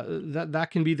 That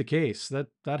can be the case.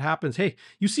 That happens. Hey,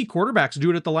 you see quarterbacks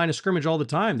do it at the line of scrimmage all the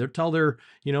time. They'll tell the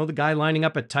guy lining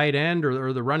up at tight end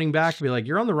or the running back to be like,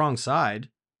 you're on the wrong side.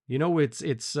 You know, it's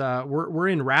we're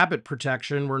in rabbit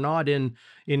protection. We're not in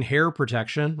hair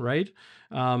protection, right?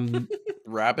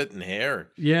 Rabbit and hare.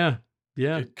 Yeah,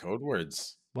 yeah. Good code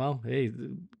words. Well, hey,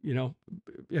 you know,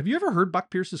 have you ever heard Buck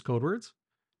Pierce's code words?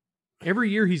 Every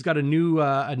year he's got a new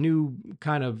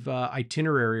kind of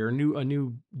itinerary or a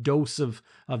new dose of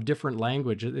different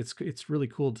language. It's really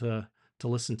cool to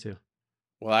listen to.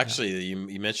 Well, actually,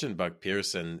 you mentioned Buck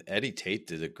Pierce, and Eddie Tate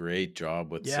did a great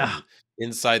job with Yeah. some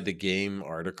inside the game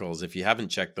articles. If you haven't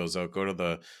checked those out, go to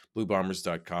the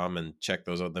bluebombers.com and check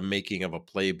those out. The making of a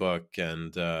playbook,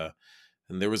 and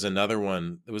there was another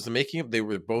one. It was the making of, they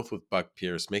were both with Buck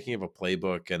Pierce, making of a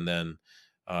playbook, and then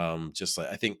just like,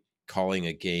 I think calling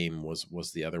a game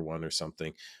was the other one or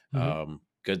something.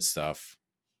 Good stuff.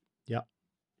 Yeah.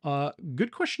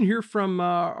 Good question here from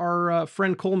our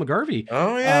friend Cole McGarvey.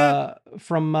 Oh yeah.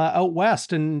 From out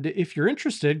west. And if you're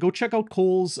interested, go check out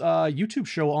Cole's YouTube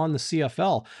show on the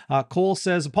CFL. Cole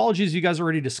says, apologies, you guys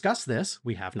already discussed this.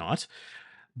 We have not.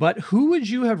 But who would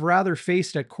you have rather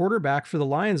faced at quarterback for the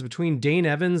Lions between Dane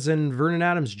Evans and Vernon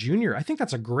Adams Jr.? I think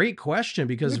that's a great question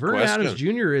because Vernon Adams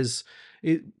Jr. is,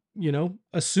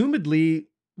 assumedly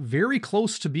very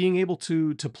close to being able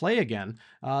to play again.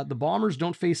 The Bombers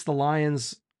don't face the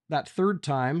Lions. That third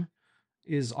time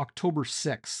is October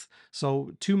 6th.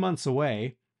 So 2 months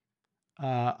away.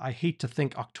 I hate to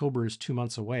think October is 2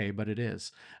 months away, but it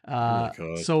is.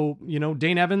 So,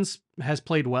 Dane Evans has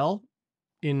played well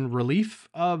in relief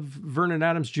of Vernon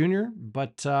Adams Jr.,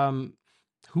 but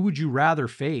who would you rather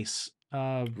face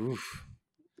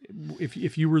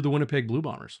if you were the Winnipeg Blue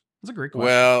Bombers? That's a great question.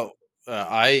 Well,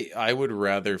 I would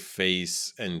rather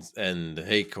face and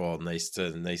hey Cole, nice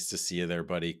to see you there,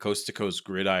 buddy. Coast to Coast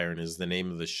Gridiron is the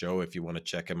name of the show if you want to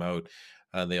check him out.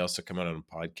 They also come out on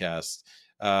a podcast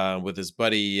with his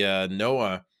buddy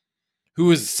Noah, who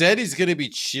has said he's going to be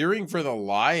cheering for the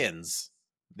Lions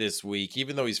this week,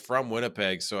 even though he's from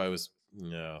Winnipeg. So I was,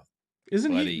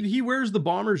 isn't he wears the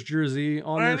Bombers jersey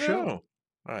on their show?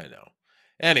 I know.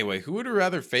 Anyway, who would you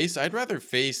rather face? I'd rather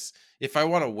face, if I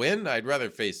want to win, I'd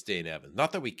rather face Dane Evans.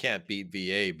 Not that we can't beat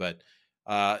VA, but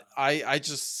I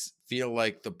just feel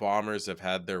like the Bombers have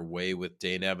had their way with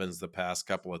Dane Evans the past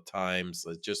couple of times.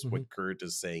 Just what Kurt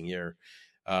is saying here.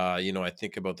 I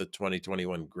think about the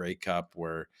 2021 Grey Cup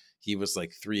where he was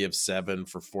like 3 of 7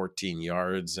 for 14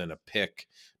 yards and a pick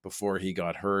before he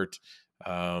got hurt.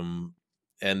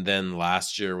 And then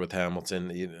last year with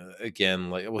Hamilton,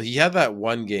 again, he had that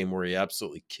one game where he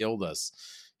absolutely killed us.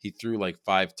 He threw like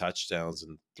 5 touchdowns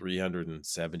and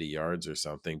 370 yards or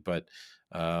something. But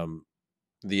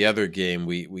the other game,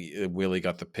 Willie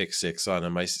got the pick 6 on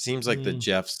him. It seems like the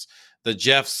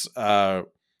Jeffs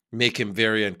make him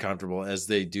very uncomfortable, as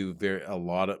they do a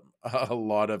lot of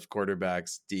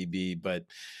quarterbacks, DB. But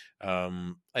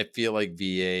I feel like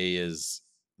VA is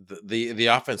the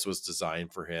offense was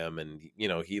designed for him, and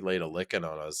he laid a licking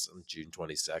on us on June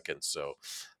 22nd. So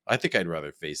I think I'd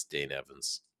rather face Dane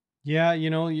Evans. Yeah,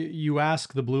 you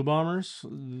ask the Blue Bombers,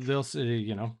 they'll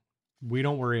say, we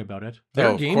don't worry about it.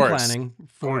 They're game planning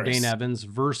for Dane Evans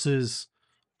versus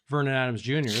Vernon Adams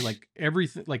Jr. Like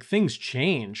everything, like things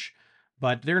change,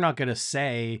 but they're not going to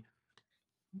say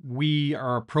we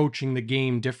are approaching the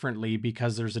game differently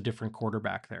because there's a different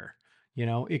quarterback there.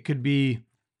 It could be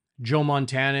Joe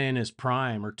Montana in his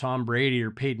prime, or Tom Brady, or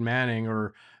Peyton Manning,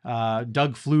 or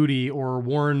Doug Flutie, or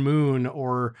Warren Moon,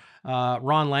 or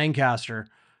Ron Lancaster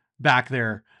back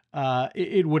there.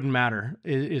 It wouldn't matter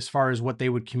as far as what they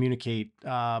would communicate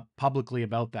publicly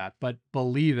about that. But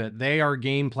believe it, they are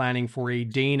game planning for a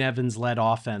Dane Evans-led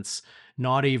offense,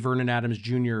 not a Vernon Adams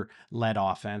Jr. led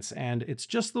offense. And it's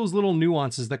just those little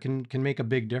nuances that can make a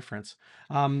big difference.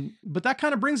 But that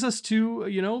kind of brings us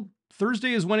to,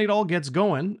 Thursday is when it all gets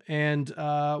going, and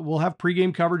we'll have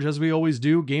pregame coverage as we always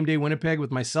do. Game Day Winnipeg with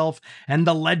myself and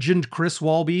the legend Chris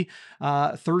Walby.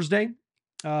 Thursday,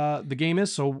 the game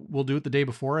is, so we'll do it the day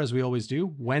before as we always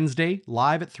do. Wednesday,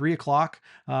 live at 3:00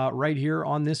 right here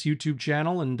on this YouTube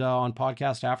channel and on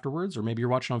podcast afterwards, or maybe you're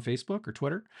watching on Facebook or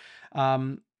Twitter.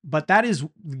 But that is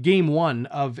game 1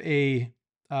 of a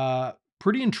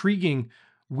pretty intriguing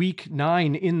week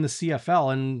 9 in the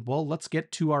CFL. And well, let's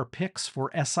get to our picks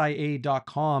for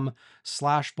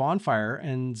SIA.com/bonfire.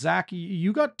 And Zach,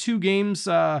 you got 2 games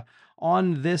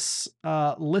on this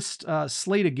list,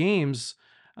 slate of games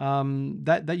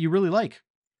that you really like.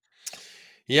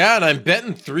 Yeah, and I'm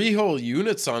betting 3 whole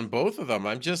units on both of them.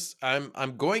 I'm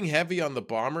going heavy on the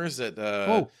Bombers at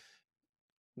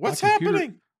what's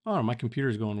happening? Oh, my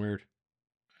computer's going weird.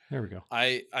 There we go.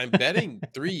 I'm betting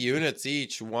 3 units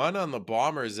each. One on the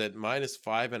Bombers at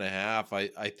 -5.5.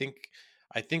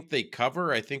 I think they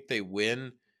cover. I think they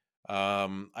win.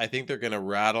 I think they're going to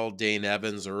rattle Dane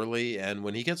Evans early, and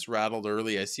when he gets rattled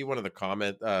early, I see one of the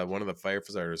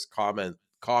firefighters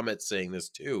comment saying this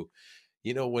too.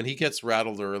 When he gets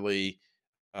rattled early,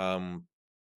 um,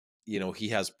 he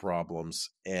has problems,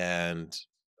 and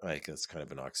like that's kind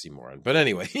of an oxymoron. But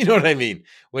anyway, you know what I mean.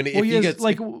 Well, If he he has gets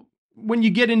like when you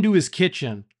get into his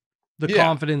kitchen, the yeah.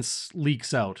 confidence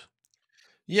leaks out.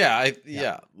 Yeah,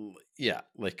 yeah,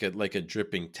 like a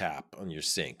dripping tap on your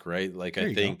sink, right? Like There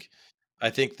you go. I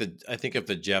think if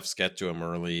the Jeffs get to him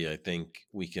early, I think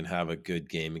we can have a good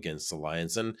game against the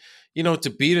Lions. And to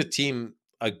beat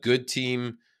a good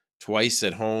team twice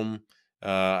at home,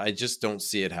 I just don't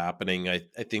see it happening. I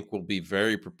think we'll be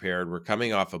very prepared. We're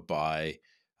coming off a bye.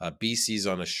 BC's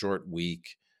on a short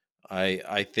week.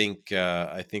 I think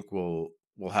we'll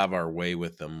have our way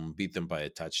with them, beat them by a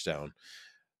touchdown.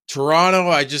 Toronto,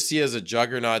 I just see as a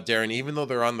juggernaut, Darren. Even though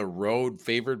they're on the road,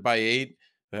 favored by 8,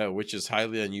 which is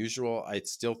highly unusual, I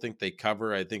still think they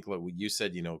cover. I think what you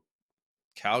said,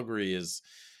 Calgary is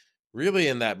really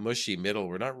in that mushy middle.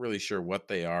 We're not really sure what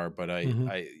they are, but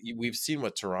Mm-hmm. we've seen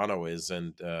what Toronto is,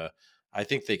 and I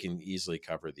think they can easily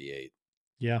cover the 8.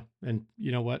 Yeah, and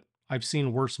you know what? I've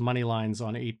seen worse money lines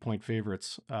on 8-point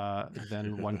favorites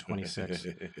than 126.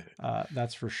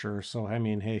 That's for sure. So I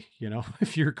mean, hey,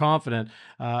 if you're confident,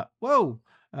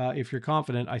 if you're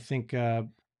confident, I think.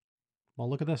 Well,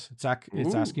 look at this. It's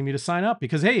Ooh. asking me to sign up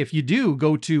because, hey, if you do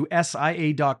go to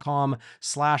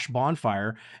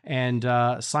sia.com/bonfire and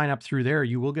sign up through there,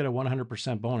 you will get a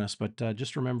 100% bonus. But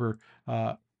just remember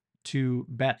to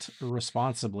bet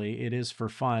responsibly. It is for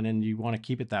fun and you want to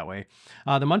keep it that way.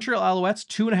 The Montreal Alouettes,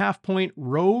 2.5-point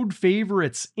road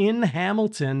favorites in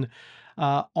Hamilton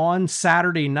on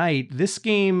Saturday night. This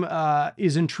game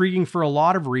is intriguing for a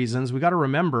lot of reasons. We got to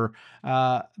remember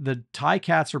the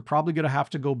Ticats are probably going to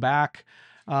have to go back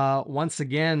once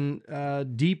again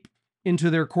deep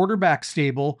into their quarterback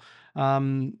stable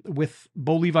with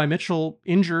Bo Levi Mitchell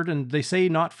injured, and they say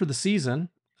not for the season.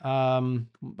 I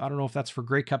don't know if that's for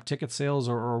Grey Cup ticket sales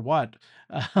or what,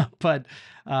 but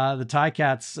the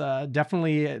Ticats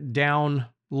definitely down,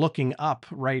 looking up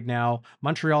right now.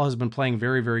 Montreal has been playing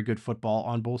very, very good football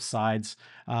on both sides.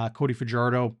 Cody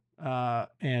Fajardo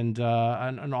and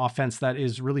an offense that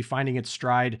is really finding its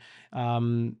stride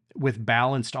with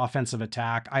balanced offensive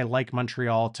attack. I like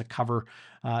Montreal to cover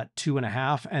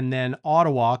 2.5. And then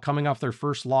Ottawa coming off their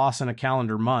first loss in a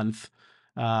calendar month.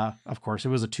 Of course, it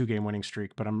was a 2-game winning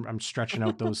streak, but I'm stretching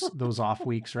out those off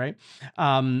weeks, right?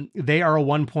 They are a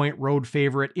 1-point road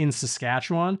favorite in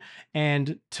Saskatchewan.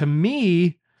 And to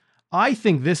me, I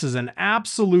think this is an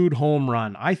absolute home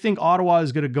run. I think Ottawa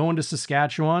is going to go into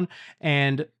Saskatchewan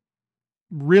and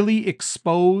really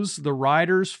expose the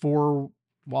Riders for,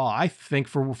 well, I think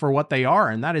for what they are,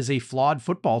 and that is a flawed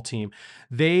football team.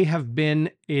 They have been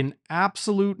an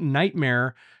absolute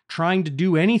nightmare trying to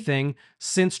do anything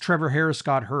since Trevor Harris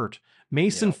got hurt.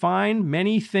 Mason Fine,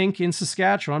 many think in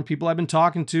Saskatchewan, people I've been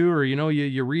talking to, or,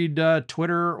 you read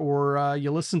Twitter or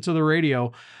you listen to the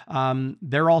radio,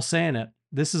 they're all saying it.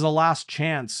 This is a last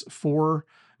chance for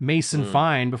Mason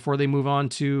Fine before they move on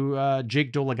to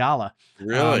Jake Dolegala.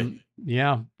 Really?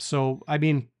 Yeah. So, I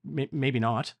mean, maybe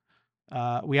not.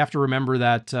 We have to remember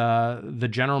that the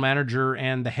general manager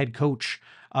and the head coach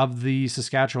of the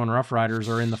Saskatchewan Roughriders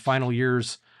are in the final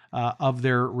years of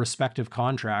their respective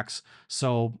contracts.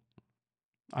 So,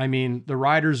 I mean, the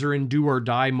Riders are in do or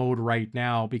die mode right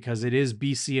now because it is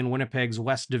BC and Winnipeg's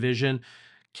West Division.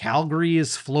 Calgary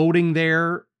is floating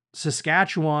there.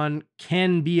 Saskatchewan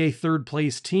can be a third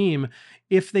place team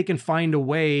if they can find a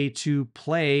way to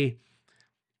play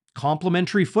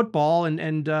complementary football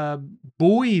and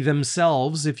buoy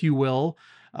themselves, if you will,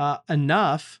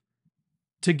 enough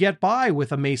to get by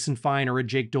with a Mason Fine or a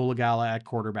Jake Dolegala at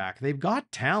quarterback. They've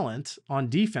got talent on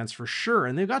defense for sure,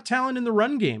 and they've got talent in the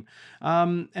run game.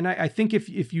 And I think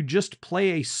if you just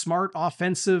play a smart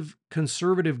offensive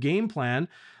conservative game plan,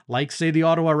 like say the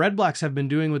Ottawa Redblacks have been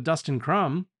doing with Dustin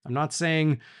Crum, I'm not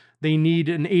saying they need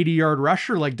an 80-yard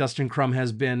rusher like Dustin Crum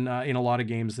has been in a lot of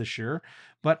games this year,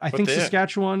 but I think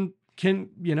Saskatchewan can,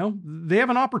 they have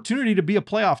an opportunity to be a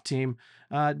playoff team.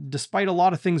 Despite a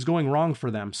lot of things going wrong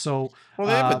for them. So, well,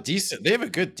 they have a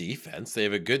good defense. They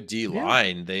have a good D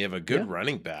line. Yeah. They have a good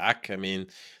running back. I mean,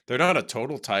 they're not a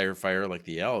total tire fire like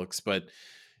the Elks, but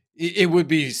it would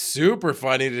be super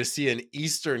funny to see an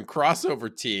Eastern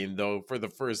crossover team, though, for the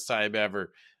first time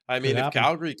ever. I mean, if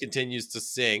Calgary continues to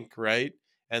sink, right,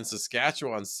 and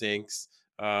Saskatchewan sinks,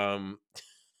 can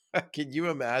you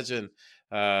imagine?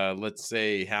 Let's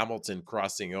say Hamilton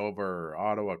crossing over or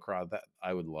Ottawa that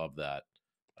I would love that.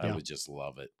 I would just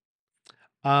love it.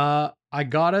 I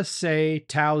gotta say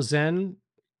Towson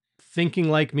thinking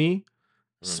like me,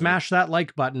 smash that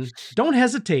like button. Don't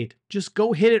hesitate. Just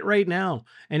go hit it right now.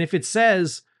 And if it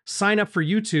says sign up for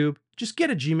YouTube, just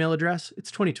get a Gmail address.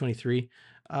 It's 2023.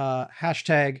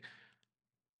 Hashtag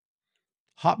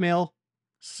Hotmail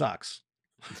sucks.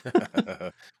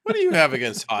 What do you have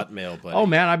against Hotmail, buddy? Oh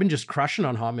man, I've been just crushing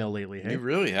on Hotmail lately. Hey? You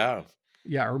really have.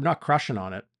 Yeah, or not crushing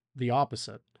on it. The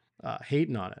opposite.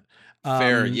 Hating on it.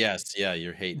 Fair, yes. Yeah,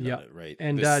 you're hating on it, right.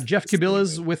 And Jeff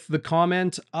Cabilla's with the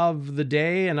comment of the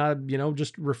day, and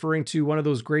just referring to one of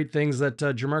those great things that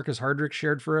Jamarcus Hardrick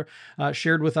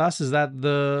shared with us, is that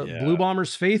the Blue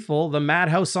Bombers faithful, the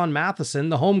Madhouse on Matheson,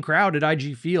 the home crowd at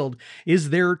IG Field,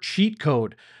 is their cheat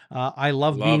code. I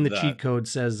love being the cheat code,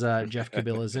 says Jeff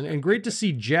Cabilla's. And great to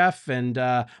see Jeff and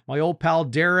my old pal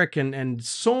Derek and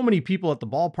so many people at the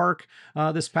ballpark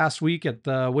this past week at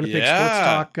the Winnipeg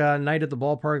Sports Talk night at the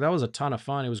ballpark. That was a ton of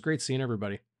fun. It was great seeing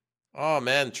everybody. Oh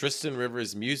man, Tristan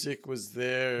Rivers Music was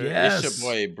there. Yes. Isha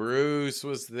Boy Bruce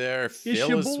was there.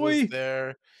 Phyllis was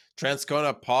there.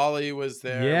 Transcona Pauly was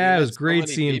there. Yeah, it was great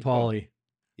seeing Pauly.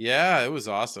 Yeah, it was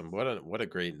awesome. What a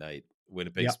great night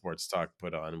Winnipeg Sports Talk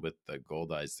put on with the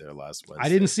Gold Eyes there last Wednesday. I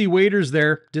didn't see Waiters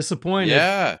there. Disappointed.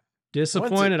 Yeah.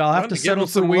 Disappointed. I'll have to settle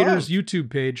for Waiters' YouTube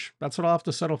page. That's what I'll have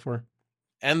to settle for.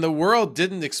 And the world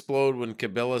didn't explode when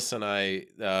Cabillas and I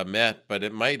met, but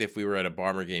it might if we were at a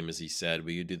Bomber game, as he said.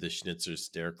 We could do the Schnitzer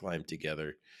stair climb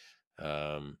together.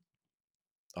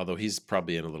 Although he's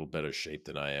probably in a little better shape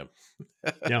than I am.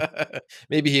 Yeah.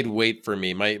 Maybe he'd wait for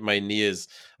me. My knee is...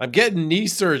 I'm getting knee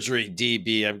surgery,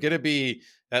 DB. I'm going to be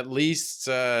at least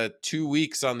 2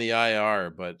 weeks on the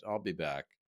IR, but I'll be back.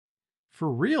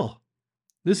 For real?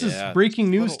 This is breaking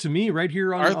news to me right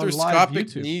here on live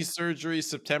YouTube. Knee surgery,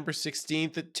 September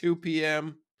 16th at 2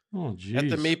 p.m. Oh, geez. At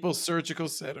the Maple Surgical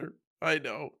Center. I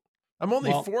know. I'm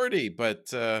only 40,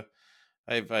 but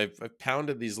I've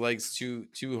pounded these legs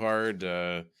too hard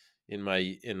in my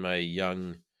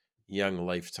young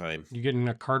lifetime. You getting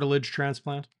a cartilage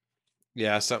transplant?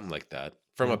 Yeah, something like that.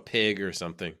 From a pig or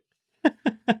something.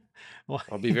 Well,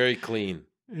 I'll be very clean.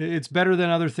 It's better than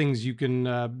other things you can,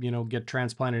 get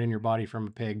transplanted in your body from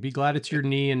a pig. Be glad it's your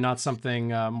knee and not something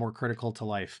more critical to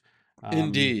life.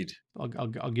 Indeed.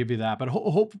 I'll give you that. But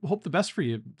hope the best for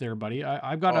you there, buddy.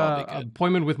 I've got an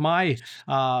appointment with my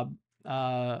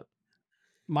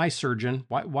my surgeon.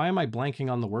 Why am I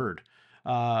blanking on the word?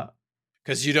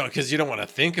 Because you don't want to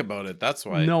think about it. That's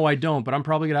why. No, I don't. But I'm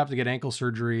probably gonna have to get ankle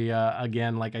surgery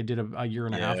again, like I did a year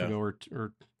and a half ago, or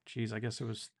geez, I guess it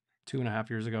was 2.5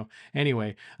 years ago.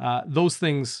 Anyway, those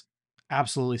things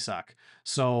absolutely suck.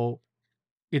 So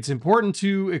it's important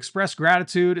to express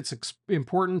gratitude. It's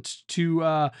important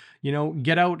to,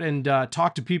 get out and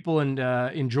talk to people and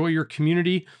enjoy your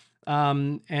community.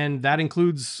 And that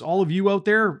includes all of you out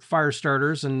there, fire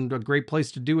starters, and a great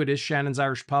place to do it is Shannon's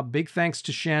Irish Pub. Big thanks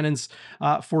to Shannon's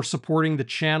for supporting the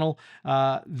channel.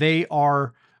 They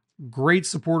are great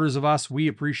supporters of us. We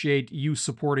appreciate you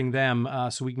supporting them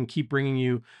so we can keep bringing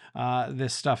you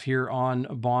this stuff here on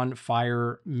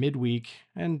Bonfire midweek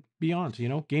and beyond.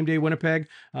 Game Day Winnipeg,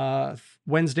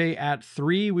 Wednesday at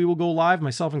 3. We will go live.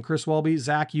 Myself and Chris Welby.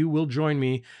 Zach, you will join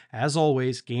me as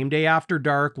always. Game Day After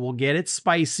Dark. We'll get it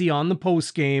spicy on the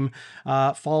post game.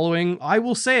 Following, I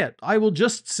will say it. I will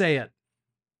just say it.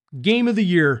 Game of the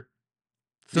year.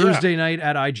 Thursday night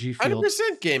at IG Field.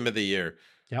 100% game of the year.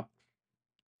 Yep.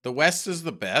 The West is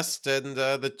the best, and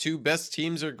the two best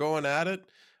teams are going at it.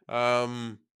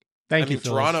 Thank you,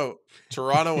 Toronto.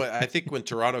 I think when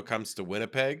Toronto comes to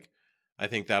Winnipeg, I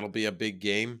think that'll be a big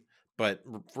game. But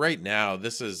right now,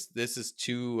 this is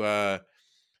two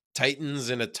Titans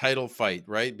in a title fight,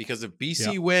 right? Because if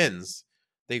BC wins,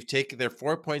 they're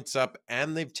 4 points up,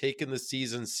 and they've taken the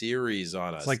season series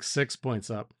on us. It's like 6 points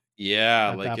up.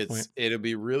 Yeah, like it'll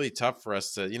be really tough for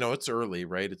us to. It's early,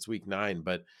 right? It's week 9,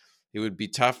 but it would be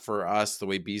tough for us, the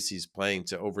way BC's playing,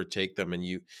 to overtake them.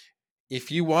 And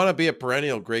if you want to be a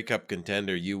perennial Grey Cup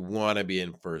contender, you want to be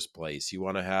in first place. You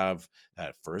want to have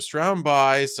that first round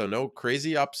bye, so no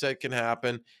crazy upset can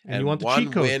happen. And you want the one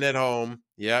cheat code. win at home.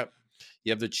 Yep.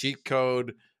 You have the cheat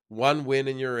code, 1 win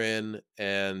and you're in.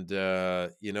 And, I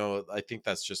think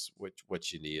that's just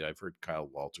what you need. I've heard Kyle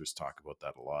Walters talk about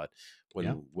that a lot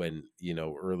when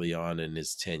early on in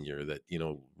his tenure, that,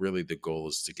 really the goal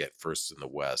is to get first in the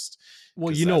West.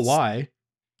 Well, you know why?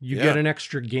 You get an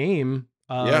extra game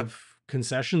of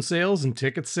concession sales and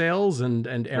ticket sales and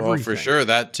everything. Well, for sure.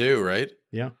 That too, right?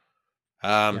 Yeah.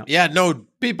 No,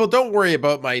 People, don't worry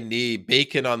about my knee.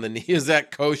 Bacon on the knee. Is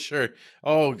that kosher?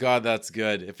 Oh, God, that's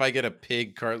good. If I get a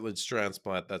pig cartilage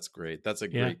transplant, that's great. That's a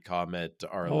great comment,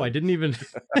 Arlen. Oh, I didn't even.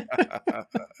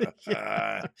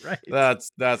 Right.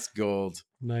 That's gold.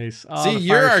 Nice. See,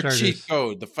 you're our cheat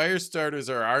code. The fire starters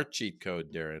are our cheat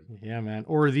code, Darren. Yeah, man.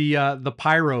 Or the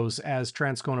pyros, as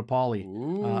Transcona Pauly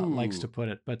likes to put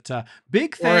it. But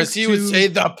big thanks. Or as he would say,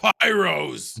 the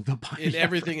pyros. In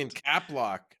everything in cap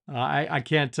lock. I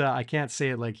can't say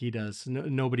it like he does.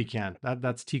 Nobody can.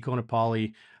 That's Ticona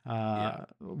Pauly.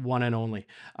 One and only.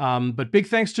 But big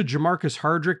thanks to Jamarcus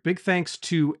Hardrick. Big thanks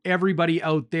to everybody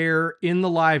out there in the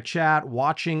live chat,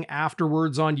 watching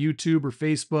afterwards on YouTube or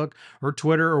Facebook or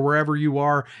Twitter or wherever you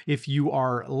are. If you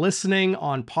are listening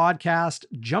on podcast,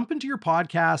 jump into your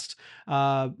podcast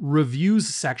reviews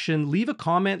section, leave a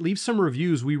comment, leave some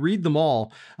reviews. We read them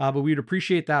all, but we'd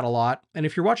appreciate that a lot. And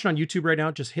if you're watching on YouTube right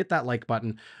now, just hit that like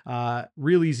button.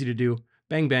 Real easy to do.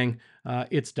 Bang, bang.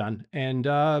 It's done. And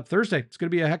Thursday, it's going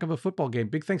to be a heck of a football game.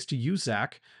 Big thanks to you,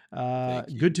 Zach.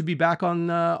 Good to be back on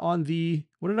the,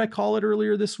 what did I call it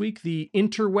earlier this week? The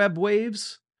interweb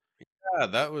waves. Yeah,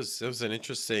 that was an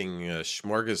interesting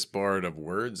smorgasbord of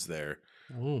words there.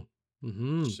 Oh,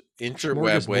 mm-hmm.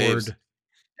 Interweb waves.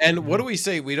 And what do we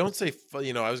say? We don't say,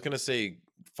 I was going to say,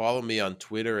 follow me on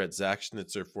Twitter at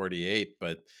ZachSchnitzer48,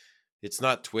 but it's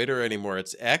not Twitter anymore.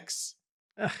 It's X.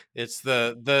 It's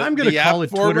the I'm going to call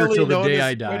it Twitter till the day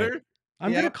I die.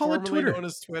 I'm going to call it Twitter. Known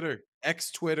as Twitter.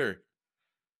 X Twitter.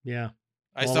 Yeah.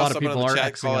 I saw someone in the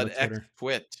chat call it X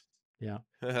Twit. Yeah.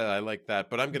 I like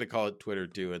that, but I'm going to call it Twitter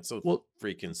too. It's so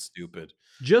freaking stupid.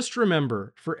 Just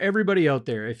remember, for everybody out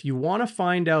there, if you want to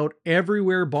find out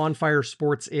everywhere Bonfire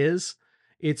Sports is,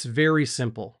 it's very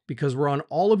simple, because we're on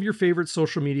all of your favorite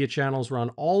social media channels. We're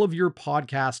on all of your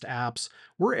podcast apps.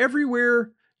 We're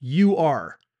everywhere you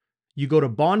are. You go to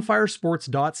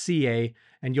bonfiresports.ca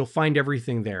and you'll find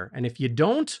everything there. And if you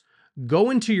don't, go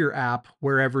into your app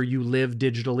wherever you live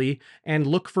digitally and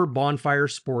look for Bonfire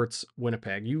Sports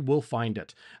Winnipeg. You will find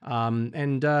it.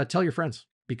 And tell your friends,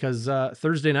 because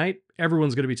Thursday night,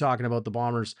 everyone's going to be talking about the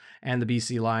Bombers and the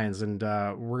BC Lions. And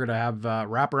we're going to have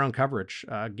wraparound coverage,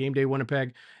 Game Day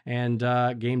Winnipeg and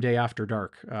Game Day After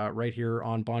Dark right here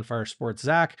on Bonfire Sports.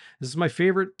 Zach, this is my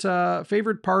favorite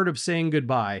part of saying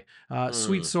goodbye.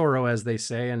 Sweet sorrow, as they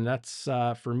say. And that's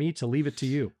for me to leave it to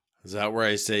you. Is that where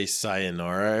I say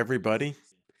sayonara, everybody?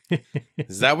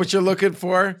 Is that what you're looking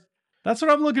for? That's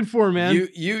what I'm looking for, man.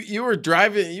 You were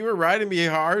riding me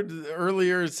hard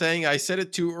earlier saying I said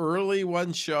it too early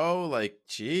one show. Like,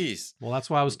 geez. Well, that's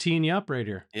why I was teeing you up right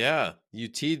here. Yeah, you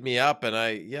teed me up,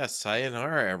 and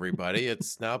sayonara, everybody.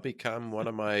 It's now become one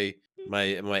of my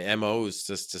MOs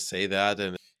just to say that,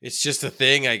 and it's just a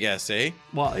thing, I guess, eh?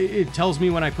 Well, it tells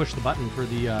me when I push the button for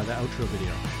the outro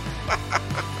video.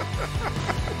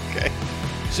 Okay.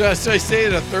 Should I say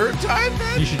it a third time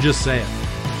then? You should just say it.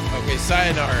 Okay,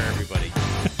 sayonara, everybody.